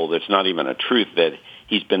taken hold. It's not even a truth that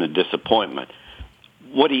he's been a disappointment.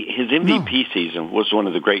 his MVP season was one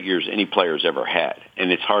of the great years any player's ever had,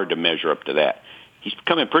 and it's hard to measure up to that. He's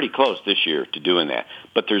coming pretty close this year to doing that,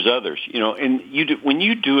 but there's others, and when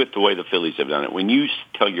you do it the way the Phillies have done it, when you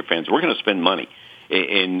tell your fans, we're going to spend money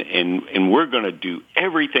and we're going to do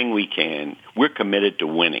everything we can, we're committed to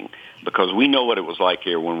winning because we know what it was like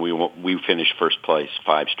here when we finished first place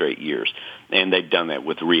 5 straight years, and they've done that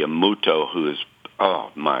with Realmuto, who is,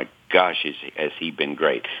 oh my gosh, has he been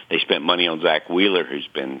great. They spent money on Zach Wheeler, who's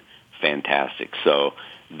been fantastic. So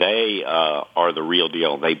they are the real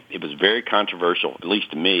deal. It was very controversial, at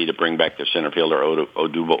least to me, to bring back their center fielder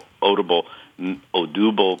Odubel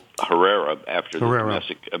Herrera after the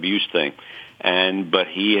domestic abuse thing. But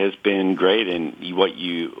he has been great, and what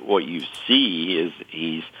you see is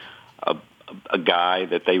he's a guy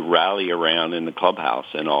that they rally around in the clubhouse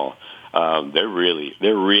and all. They're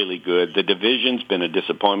really good. The division's been a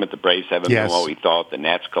disappointment. The Braves haven't been what we thought. The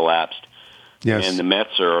Nats collapsed. Yes. And the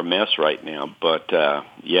Mets are a mess right now. But,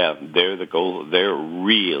 they're the goal. They're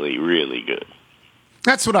really, really good.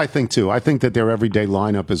 That's what I think, too. I think that their everyday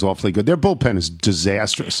lineup is awfully good. Their bullpen is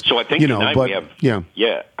disastrous. So I think tonight we have...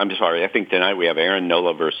 Yeah, I'm sorry. I think tonight we have Aaron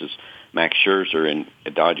Nola versus Max Scherzer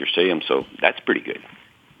at Dodger Stadium, so that's pretty good.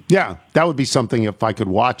 Yeah, that would be something if I could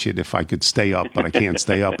watch it, if I could stay up, but I can't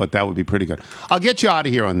stay up, but that would be pretty good. I'll get you out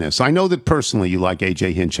of here on this. I know that personally you like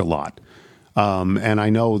A.J. Hinch a lot. And I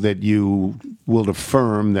know that you will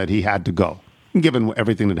affirm that he had to go. Given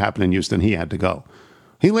everything that happened in Houston, he had to go.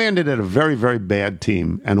 He landed at a very, very bad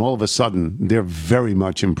team, and all of a sudden, they're very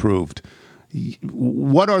much improved.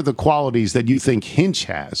 What are the qualities that you think Hinch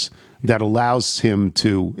has that allows him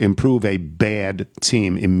to improve a bad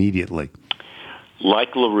team immediately?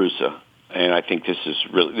 Like La Russa, and I think this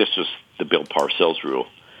was the Bill Parcells rule,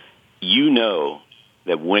 you know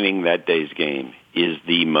that winning that day's game is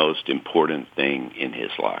the most important thing in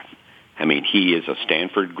his life. I mean, he is a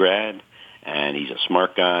Stanford grad, and he's a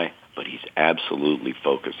smart guy, but he's absolutely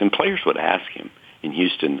focused. And players would ask him in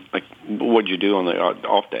Houston, like, what'd you do on the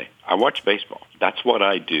off day? I watch baseball. That's what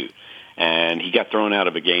I do. And he got thrown out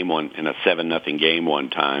of a game in a 7-0 game one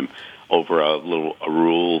time over a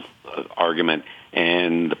rule argument,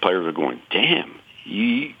 and the players are going, damn,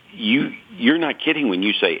 you're not kidding when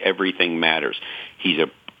you say everything matters. He's a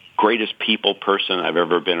greatest people person I've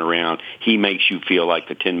ever been around. He makes you feel like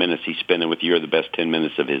the 10 minutes he's spending with you are the best 10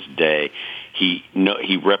 minutes of his day. He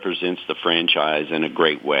represents the franchise in a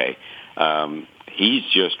great way. He's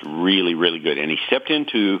just really, really good. And he stepped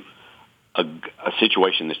into a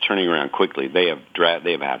situation that's turning around quickly. They have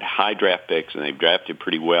had high draft picks, and they've drafted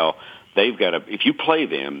pretty well. If you play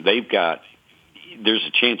them, there's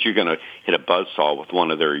a chance you're going to hit a buzzsaw with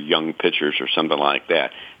one of their young pitchers or something like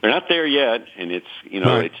that. They're not there yet, and it's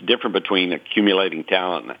it's different between accumulating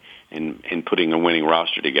talent and putting a winning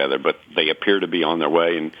roster together. But they appear to be on their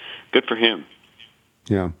way, and good for him.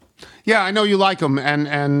 Yeah, I know you like him,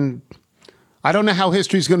 and I don't know how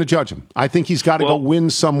history's going to judge him. I think he's got to go win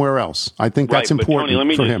somewhere else. I think that's important but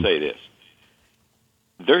Tony, for him. let me just say this.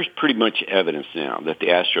 There's pretty much evidence now that the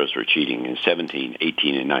Astros were cheating in 17,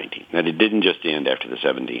 18, and 19. That it didn't just end after the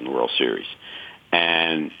 17 World Series.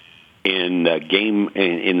 And in the game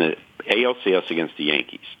in the ALCS against the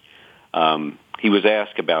Yankees, he was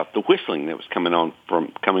asked about the whistling that was coming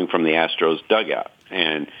from the Astros dugout.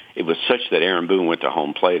 And it was such that Aaron Boone went to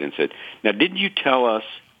home plate and said, now, didn't you tell us,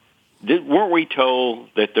 weren't we told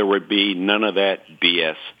that there would be none of that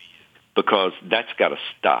BS? Because that's got to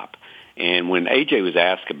stop. And when AJ was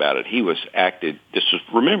asked about it, this was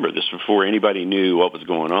before anybody knew what was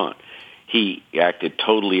going on. He acted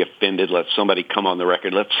totally offended, let somebody come on the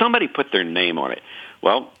record, let somebody put their name on it.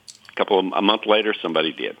 Well, a month later,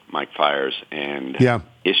 somebody did, Mike Fiers, and his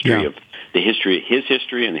history and the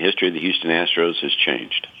history of the Houston Astros has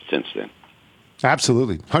changed since then.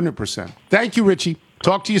 Absolutely, 100%. Thank you, Richie.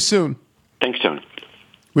 Talk to you soon. Thanks, Tony.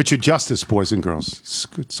 Richard Justice, boys and girls.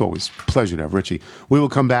 It's always a pleasure to have Richie. We will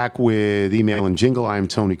come back with email and jingle. I am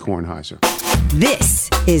Tony Kornheiser. This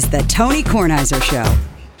is the Tony Kornheiser Show.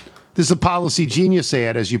 This is a Policy Genius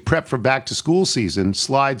ad. As you prep for back-to-school season,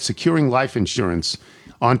 slide securing life insurance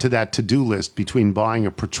onto that to-do list between buying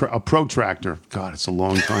a protractor. God, it's a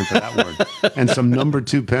long time for that word. And some number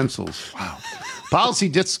 2 pencils. Wow.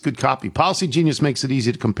 That's good copy. Policy Genius makes it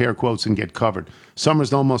easy to compare quotes and get covered.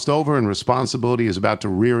 Summer's almost over and responsibility is about to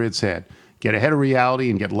rear its head. Get ahead of reality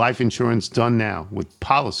and get life insurance done now with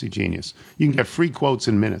Policy Genius. You can get free quotes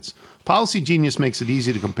in minutes. Policy Genius makes it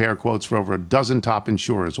easy to compare quotes for over a dozen top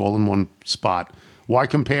insurers all in one spot. Why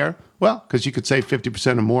compare? Well, because you could save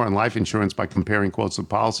 50% or more on life insurance by comparing quotes with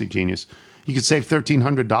Policy Genius. You could save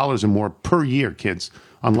 $1,300 or more per year, kids.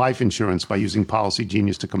 on life insurance by using Policy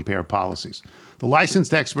Genius to compare policies. The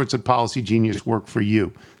licensed experts at Policy Genius work for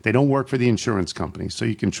you. They don't work for the insurance companies, so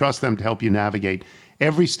you can trust them to help you navigate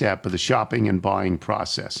every step of the shopping and buying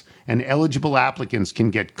process. And eligible applicants can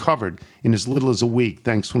get covered in as little as a week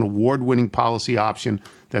thanks to an award-winning policy option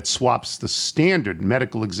that swaps the standard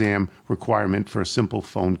medical exam requirement for a simple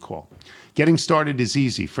phone call. Getting started is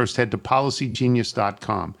easy. First, head to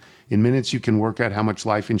PolicyGenius.com. In minutes, you can work out how much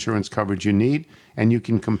life insurance coverage you need, and you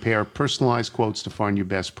can compare personalized quotes to find your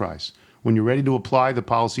best price. When you're ready to apply, the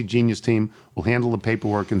Policy Genius team will handle the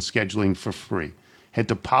paperwork and scheduling for free. Head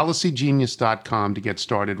to PolicyGenius.com to get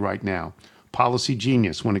started right now. Policy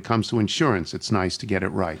Genius. When it comes to insurance, it's nice to get it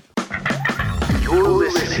right.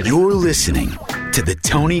 You're listening to the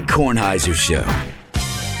Tony Kornheiser Show.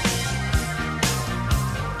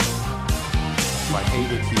 I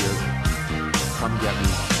hate it here. Come get me.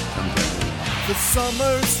 Come get me. The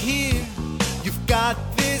summer's here. You've got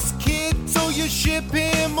this kid, so you ship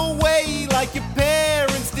him away like your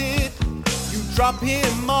parents did. You drop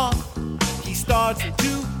him off. He starts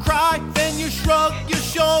to cry, then you shrug your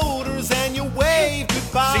shoulders and you wave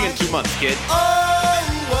goodbye. See you in 2 months, kid. Oh,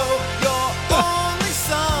 your only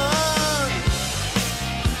son.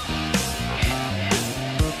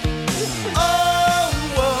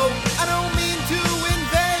 Oh, I don't mean to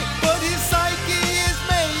invade, but his psyche is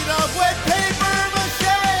made of wet paper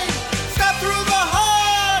mache. Step through the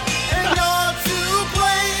heart and you're to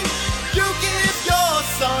blame. You give your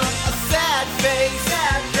son a sad face.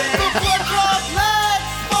 The blood droplets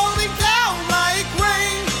falling down like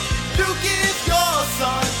rain. You give your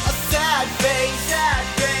son a sad face.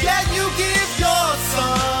 Yeah, you give your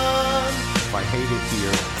son I hate it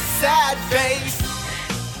here. a sad face.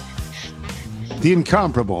 The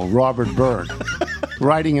incomparable Robert Berg,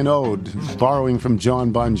 writing an ode, borrowing from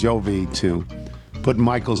John Bon Jovi to put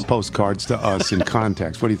Michael's postcards to us in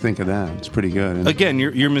context. What do you think of that? It's pretty good. Isn't it? Again,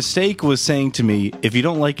 your mistake was saying to me, if you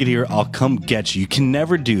don't like it here, I'll come get you. You can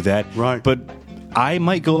never do that. Right. But I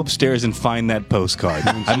might go upstairs and find that postcard.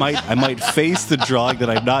 I might face the drawing that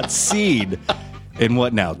I've not seen in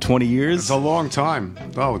what now, 20 years? It's a long time.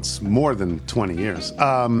 Oh, it's more than 20 years. Do you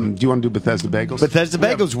want to do Bethesda Bagels? Bethesda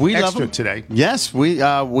Bagels, we love extra them today. Yes, we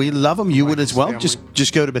love them. You would as well. Michael's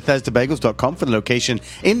Just go to BethesdaBagels.com for the location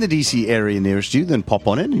in the DC area nearest you. Then pop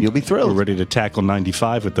on in, and you'll be We're thrilled. ready to tackle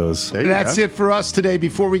 95 with those. There you That's go. it for us today.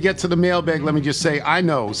 Before we get to the mailbag, let me just say I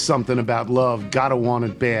know something about love. Gotta want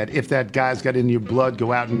it bad. If that guy's got in your blood,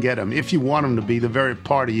 go out and get him. If you want him to be, the very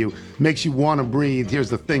part of you makes you want to breathe. Here's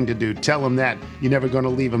the thing to do. Tell him that you're never going to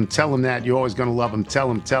leave him. Tell him that you're always going to love him. Tell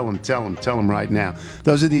him right now.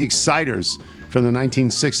 Those are the Exciters from the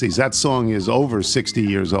 1960s. That song is over 60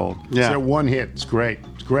 years old. Yeah. It's their one hit. It's great.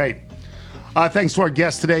 It's great. Thanks to our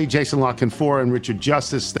guests today, Jason Lockenfor and Richard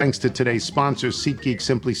Justice. Thanks to today's sponsors, SeatGeek,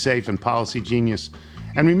 Simply Safe, and Policy Genius.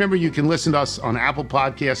 And remember, you can listen to us on Apple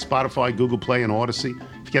Podcasts, Spotify, Google Play, and Odyssey.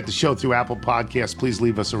 If you get the show through Apple Podcasts, please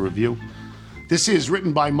leave us a review. This is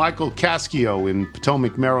written by Michael Cascio in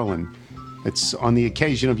Potomac, Maryland. It's on the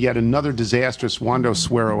occasion of yet another disastrous Wando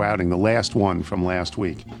Suero outing, the last one from last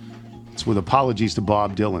week. It's with apologies to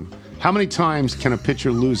Bob Dylan. How many times can a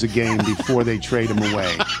pitcher lose a game before they trade him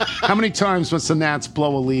away? How many times must the Nats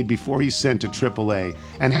blow a lead before he's sent to AAA?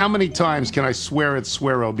 And how many times can I swear at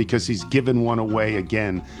Suero because he's given one away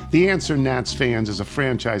again? The answer, Nats fans, is a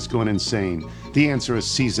franchise going insane. The answer is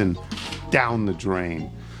season down the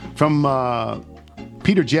drain. From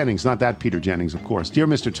Peter Jennings, not that Peter Jennings, of course. Dear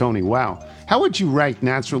Mr. Tony, wow. How would you rank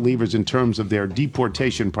Nats relievers in terms of their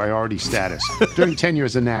deportation priority status? During 10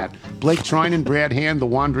 years of Nat, Blake Trinan, Brad Hand, the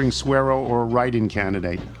wandering Suero, or a write-in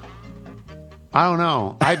candidate? I don't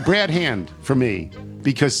know. Brad Hand for me.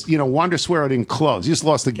 Because, Wander Suero didn't close. He just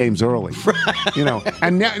lost the games early.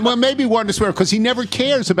 And now, well, maybe Wander Suero, because he never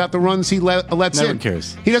cares about the runs he lets in. Never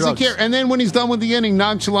cares. He doesn't Drugs. care. And then when he's done with the inning,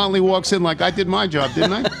 nonchalantly walks in like, I did my job,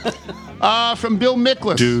 didn't I? From Bill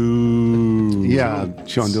Mickless. Yeah,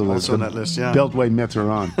 Sean Doolittle. Also on that list, yeah. Beltway Mets are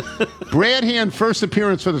on. Brad Hand, first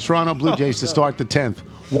appearance for the Toronto Blue Jays to start the 10th.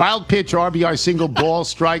 Wild pitch, RBI single, ball,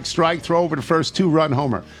 strike, throw over the first 2-run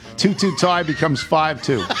homer. 2-2 tie becomes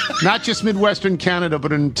 5-2. Not just Midwestern Canada,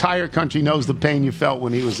 but an entire country knows the pain you felt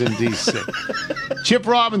when he was in D.C. Chip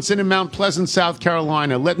Robinson in Mount Pleasant, South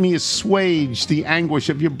Carolina. Let me assuage the anguish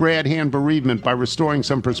of your Brad Hand bereavement by restoring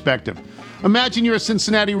some perspective. Imagine you're a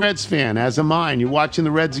Cincinnati Reds fan, as am I, and you're watching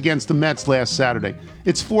the Reds against the Mets last Saturday.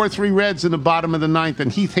 It's 4-3 Reds in the bottom of the ninth,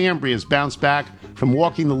 and Heath Hambry has bounced back from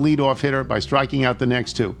walking the leadoff hitter by striking out the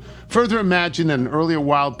next two. Further imagine that an earlier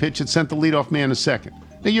wild pitch had sent the leadoff man to second.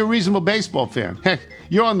 Now, you're a reasonable baseball fan. Heck,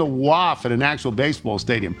 you're on the WAF at an actual baseball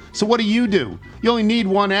stadium. So what do? You only need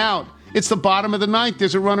one out. It's the bottom of the ninth.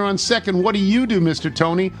 There's a runner on second. What do you do, Mr.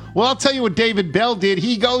 Tony? Well, I'll tell you what David Bell did.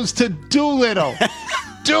 He goes to Doolittle.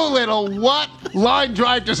 Doolittle, what? Line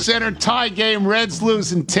drive to center, tie game, Reds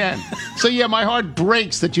lose in 10. So, yeah, my heart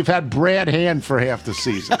breaks that you've had Brad Hand for half the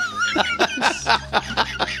season.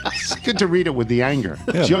 It's good to read it with the anger.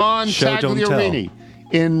 Yeah, John show, don't tell. Tagliarini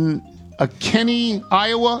in Kenny,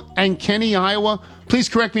 Iowa. Please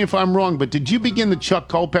correct me if I'm wrong, but did you begin the Chuck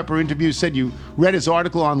Culpepper interview, said you read his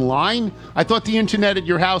article online? I thought the internet at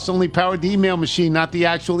your house only powered the email machine, not the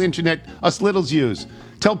actual internet us littles use.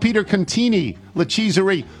 Tell Peter Contini, La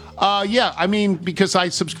Cheeserie. Yeah, I mean, because I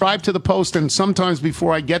subscribe to the Post, and sometimes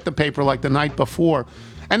before I get the paper, like the night before,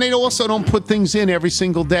 and they also don't put things in every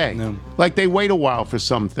single day. No. Like they wait a while for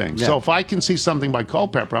some things. Yeah. So if I can see something by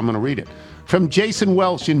Culpepper, I'm going to read it. From Jason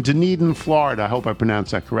Welsh in Dunedin, Florida. I hope I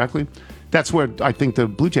pronounced that correctly. That's where I think the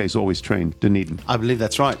Blue Jays always train, Dunedin. I believe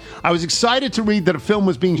that's right. I was excited to read that a film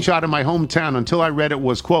was being shot in my hometown until I read it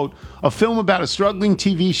was, quote, a film about a struggling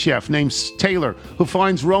TV chef named Taylor who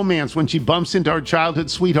finds romance when she bumps into her childhood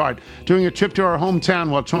sweetheart during a trip to her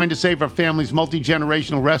hometown while trying to save her family's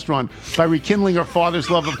multi-generational restaurant by rekindling her father's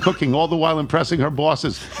love of cooking, all the while impressing her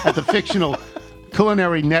bosses at the fictional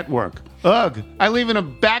Culinary Network. Ugh, I live in a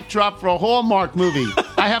backdrop for a Hallmark movie.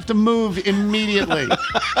 I have to move immediately.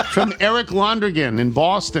 From Eric Londrigan in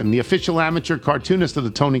Boston, the official amateur cartoonist of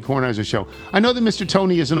the Tony Kornheiser Show. I know that Mr.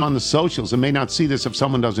 Tony isn't on the socials and may not see this if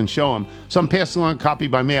someone doesn't show him, so I'm passing along a copy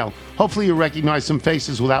by mail. Hopefully you recognize some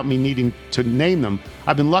faces without me needing to name them.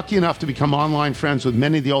 I've been lucky enough to become online friends with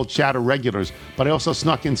many of the old chatter regulars, but I also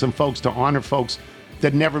snuck in some folks to honor folks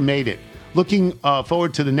that never made it. Looking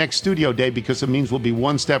forward to the next studio day because it means we'll be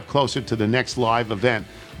one step closer to the next live event.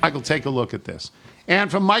 Michael, take a look at this. And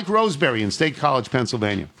from Mike Roseberry in State College,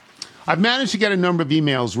 Pennsylvania. I've managed to get a number of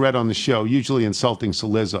emails read on the show, usually insulting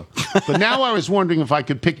Saliza. But now I was wondering if I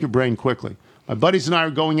could pick your brain quickly. My buddies and I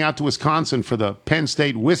are going out to Wisconsin for the Penn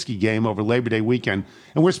State whiskey game over Labor Day weekend,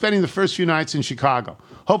 and we're spending the first few nights in Chicago.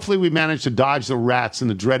 Hopefully we manage to dodge the rats in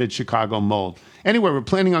the dreaded Chicago mold. Anyway, we're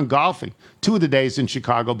planning on golfing 2 of the days in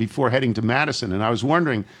Chicago before heading to Madison, and I was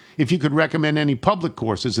wondering if you could recommend any public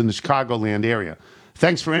courses in the Chicagoland area.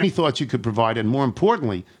 Thanks for any thoughts you could provide, and more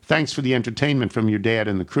importantly, thanks for the entertainment from your dad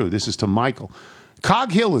and the crew. This is to Michael.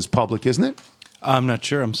 Cog Hill is public, isn't it? I'm not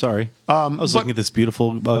sure. I'm sorry. I was looking at this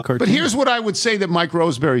beautiful cartoon. But here's what I would say that Mike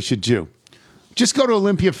Roseberry should do. Just go to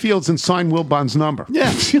Olympia Fields and sign Wilbon's number.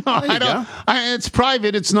 Yeah. You know, it's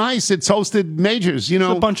private. It's nice. It's hosted majors. You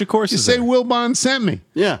know, a bunch of courses You say there. Wilbon sent me.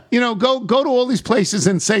 Yeah. You know, go to all these places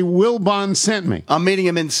and say Wilbon sent me. I'm meeting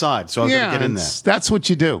him inside, so I've got to get in there. That's what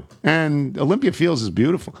you do. And Olympia Fields is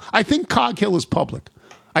beautiful. I think Cog Hill is public.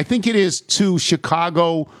 I think it is to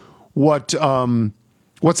Chicago what's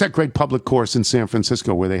that great public course in San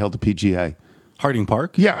Francisco where they held the PGA? Harding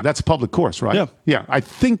Park? Yeah, that's a public course, right? Yeah. Yeah, I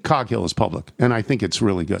think Cog Hill is public, and I think it's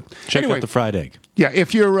really good. Check Anyway, out the fried egg. Yeah,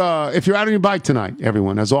 if you're out on your bike tonight,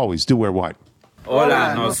 everyone, as always, do wear white.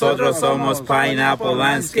 Hola, nosotros somos Pineapple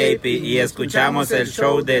Landscaping y escuchamos el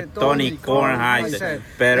show de Tony Kornheiser,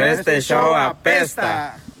 pero este show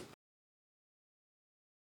apesta.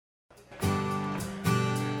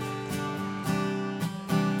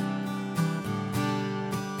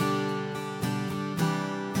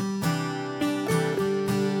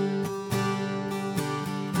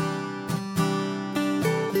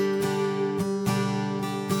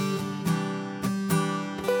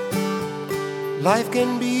 Life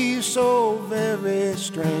can be so very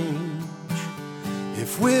strange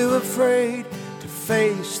if we're afraid to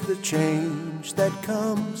face the change that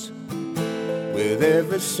comes with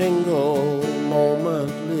every single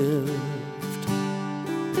moment lived.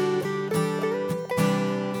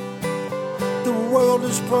 The world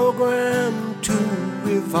is programmed to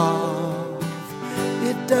evolve.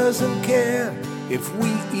 It doesn't care if we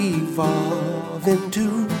evolve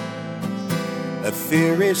into a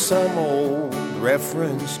theory some old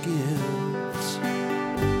reference gives.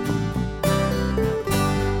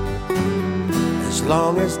 As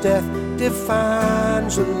long as death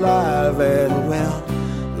defines alive and well,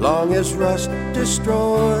 long as rust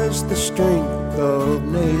destroys the strength of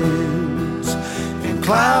nails, and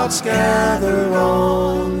clouds gather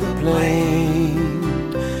on the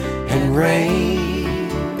plain and rain,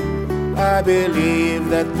 I believe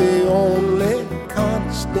that the only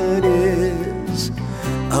constant is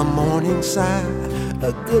a morning sigh,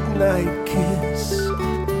 a goodnight kiss,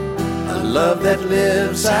 a love that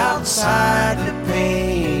lives outside the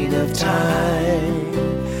pain of time,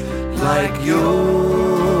 like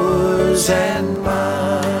yours and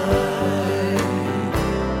mine.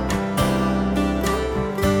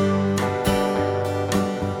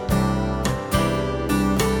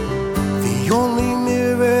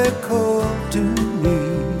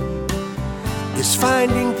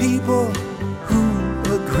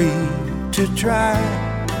 try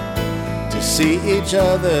to see each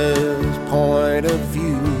other's point of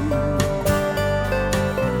view.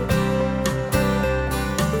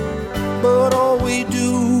 But all we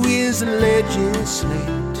do is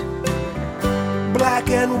legislate,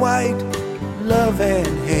 black and white, love and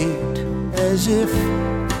hate, as if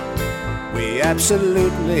we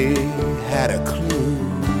absolutely had a clue.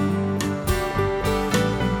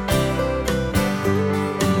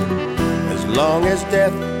 As long as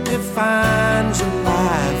death defines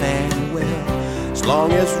alive and well, as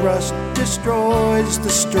long as rust destroys the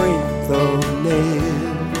strength of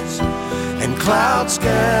nails, and clouds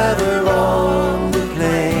gather on the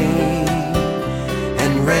plain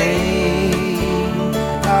and rain,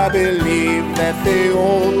 I believe that the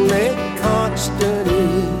only constant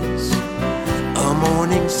is a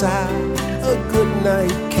morning sigh, a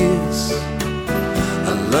goodnight kiss,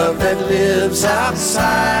 a love that lives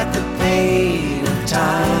outside the pain of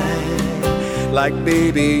time, like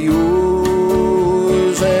baby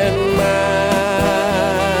yours and mine.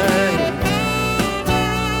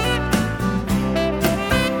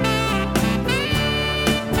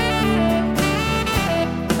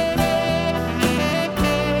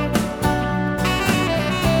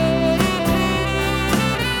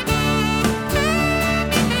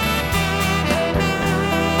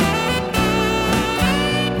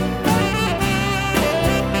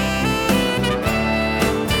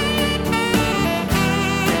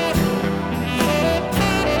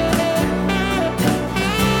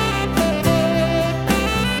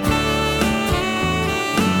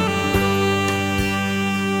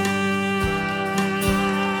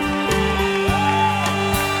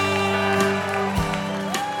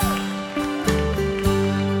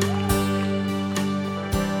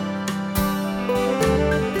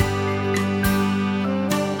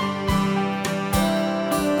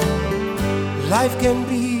 Life can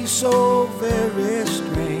be so very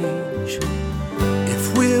strange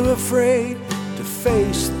if we're afraid to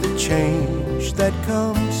face the change that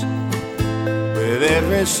comes with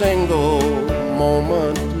every single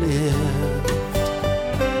moment lived.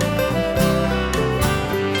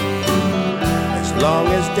 As long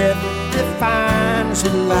as death defines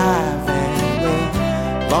alive and well,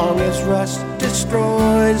 long as rust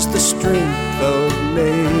destroys the strength of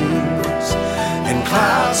nails, and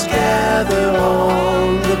clouds gather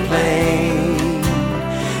on the plain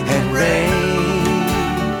and rain,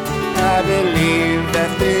 I believe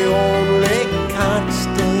that the only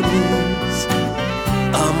constant is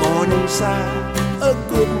a morning sigh, a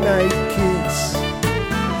goodnight kiss,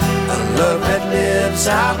 a love that lives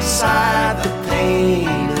outside the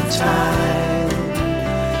pain of time,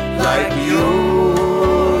 like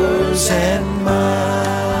yours and mine.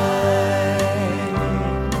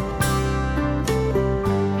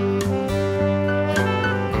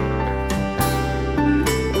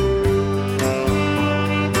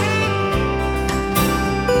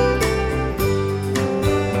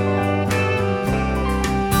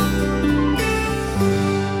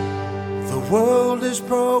 Is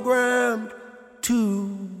programmed to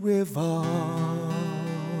revolve.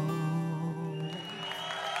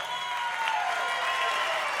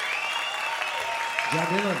 John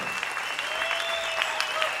Dillon.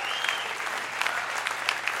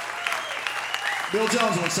 Bill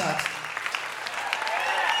Jones on sax.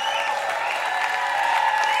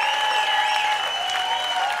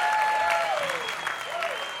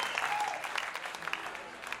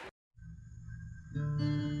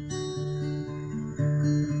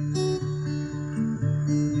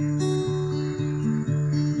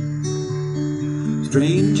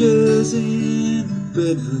 Strangers in the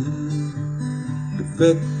bedroom,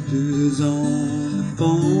 defectors on the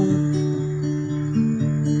phone,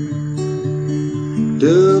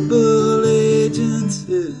 double agents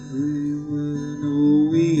everywhere. No,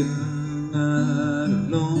 we are not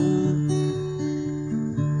alone.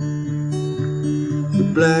 The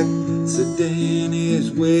black sedan is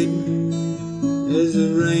waiting as the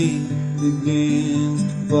rain begins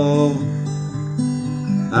to fall.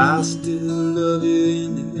 I still love you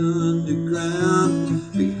in the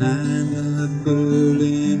underground, behind the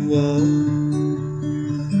Berlin Wall,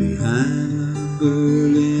 behind the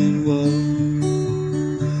Berlin Wall,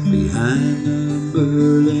 behind the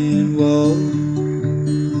Berlin Wall,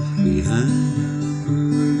 behind the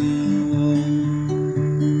Berlin Wall.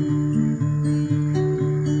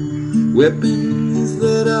 Weapons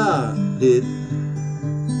that are hidden,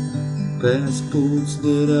 passports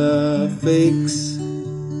that are fakes.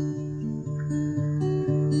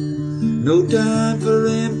 No time for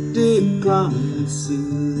empty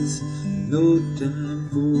promises, no time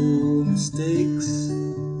for mistakes.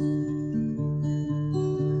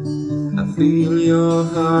 I feel your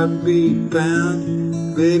heartbeat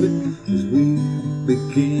pound, baby, as we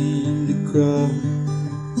begin to crawl.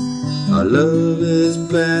 Our love is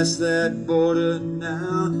past that border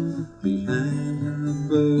now, behind the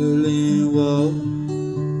Berlin Wall,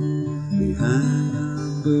 behind the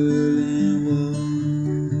Berlin Wall,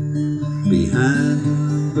 behind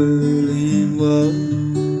the Berlin Wall,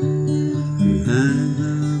 behind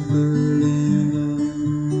the Berlin Wall.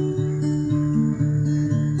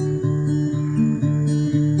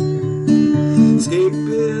 Escape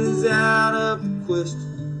is out of the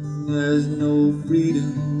question. There's no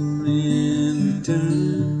freedom in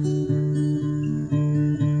return.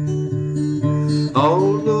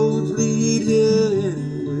 All roads lead here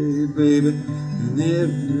anyway, baby, and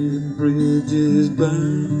every bridge is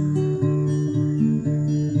burned.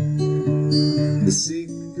 The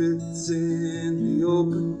secret's in the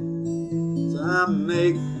open, so I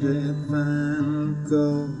make that final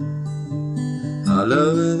call. Our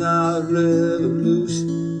love is our revolution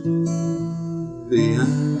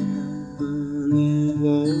behind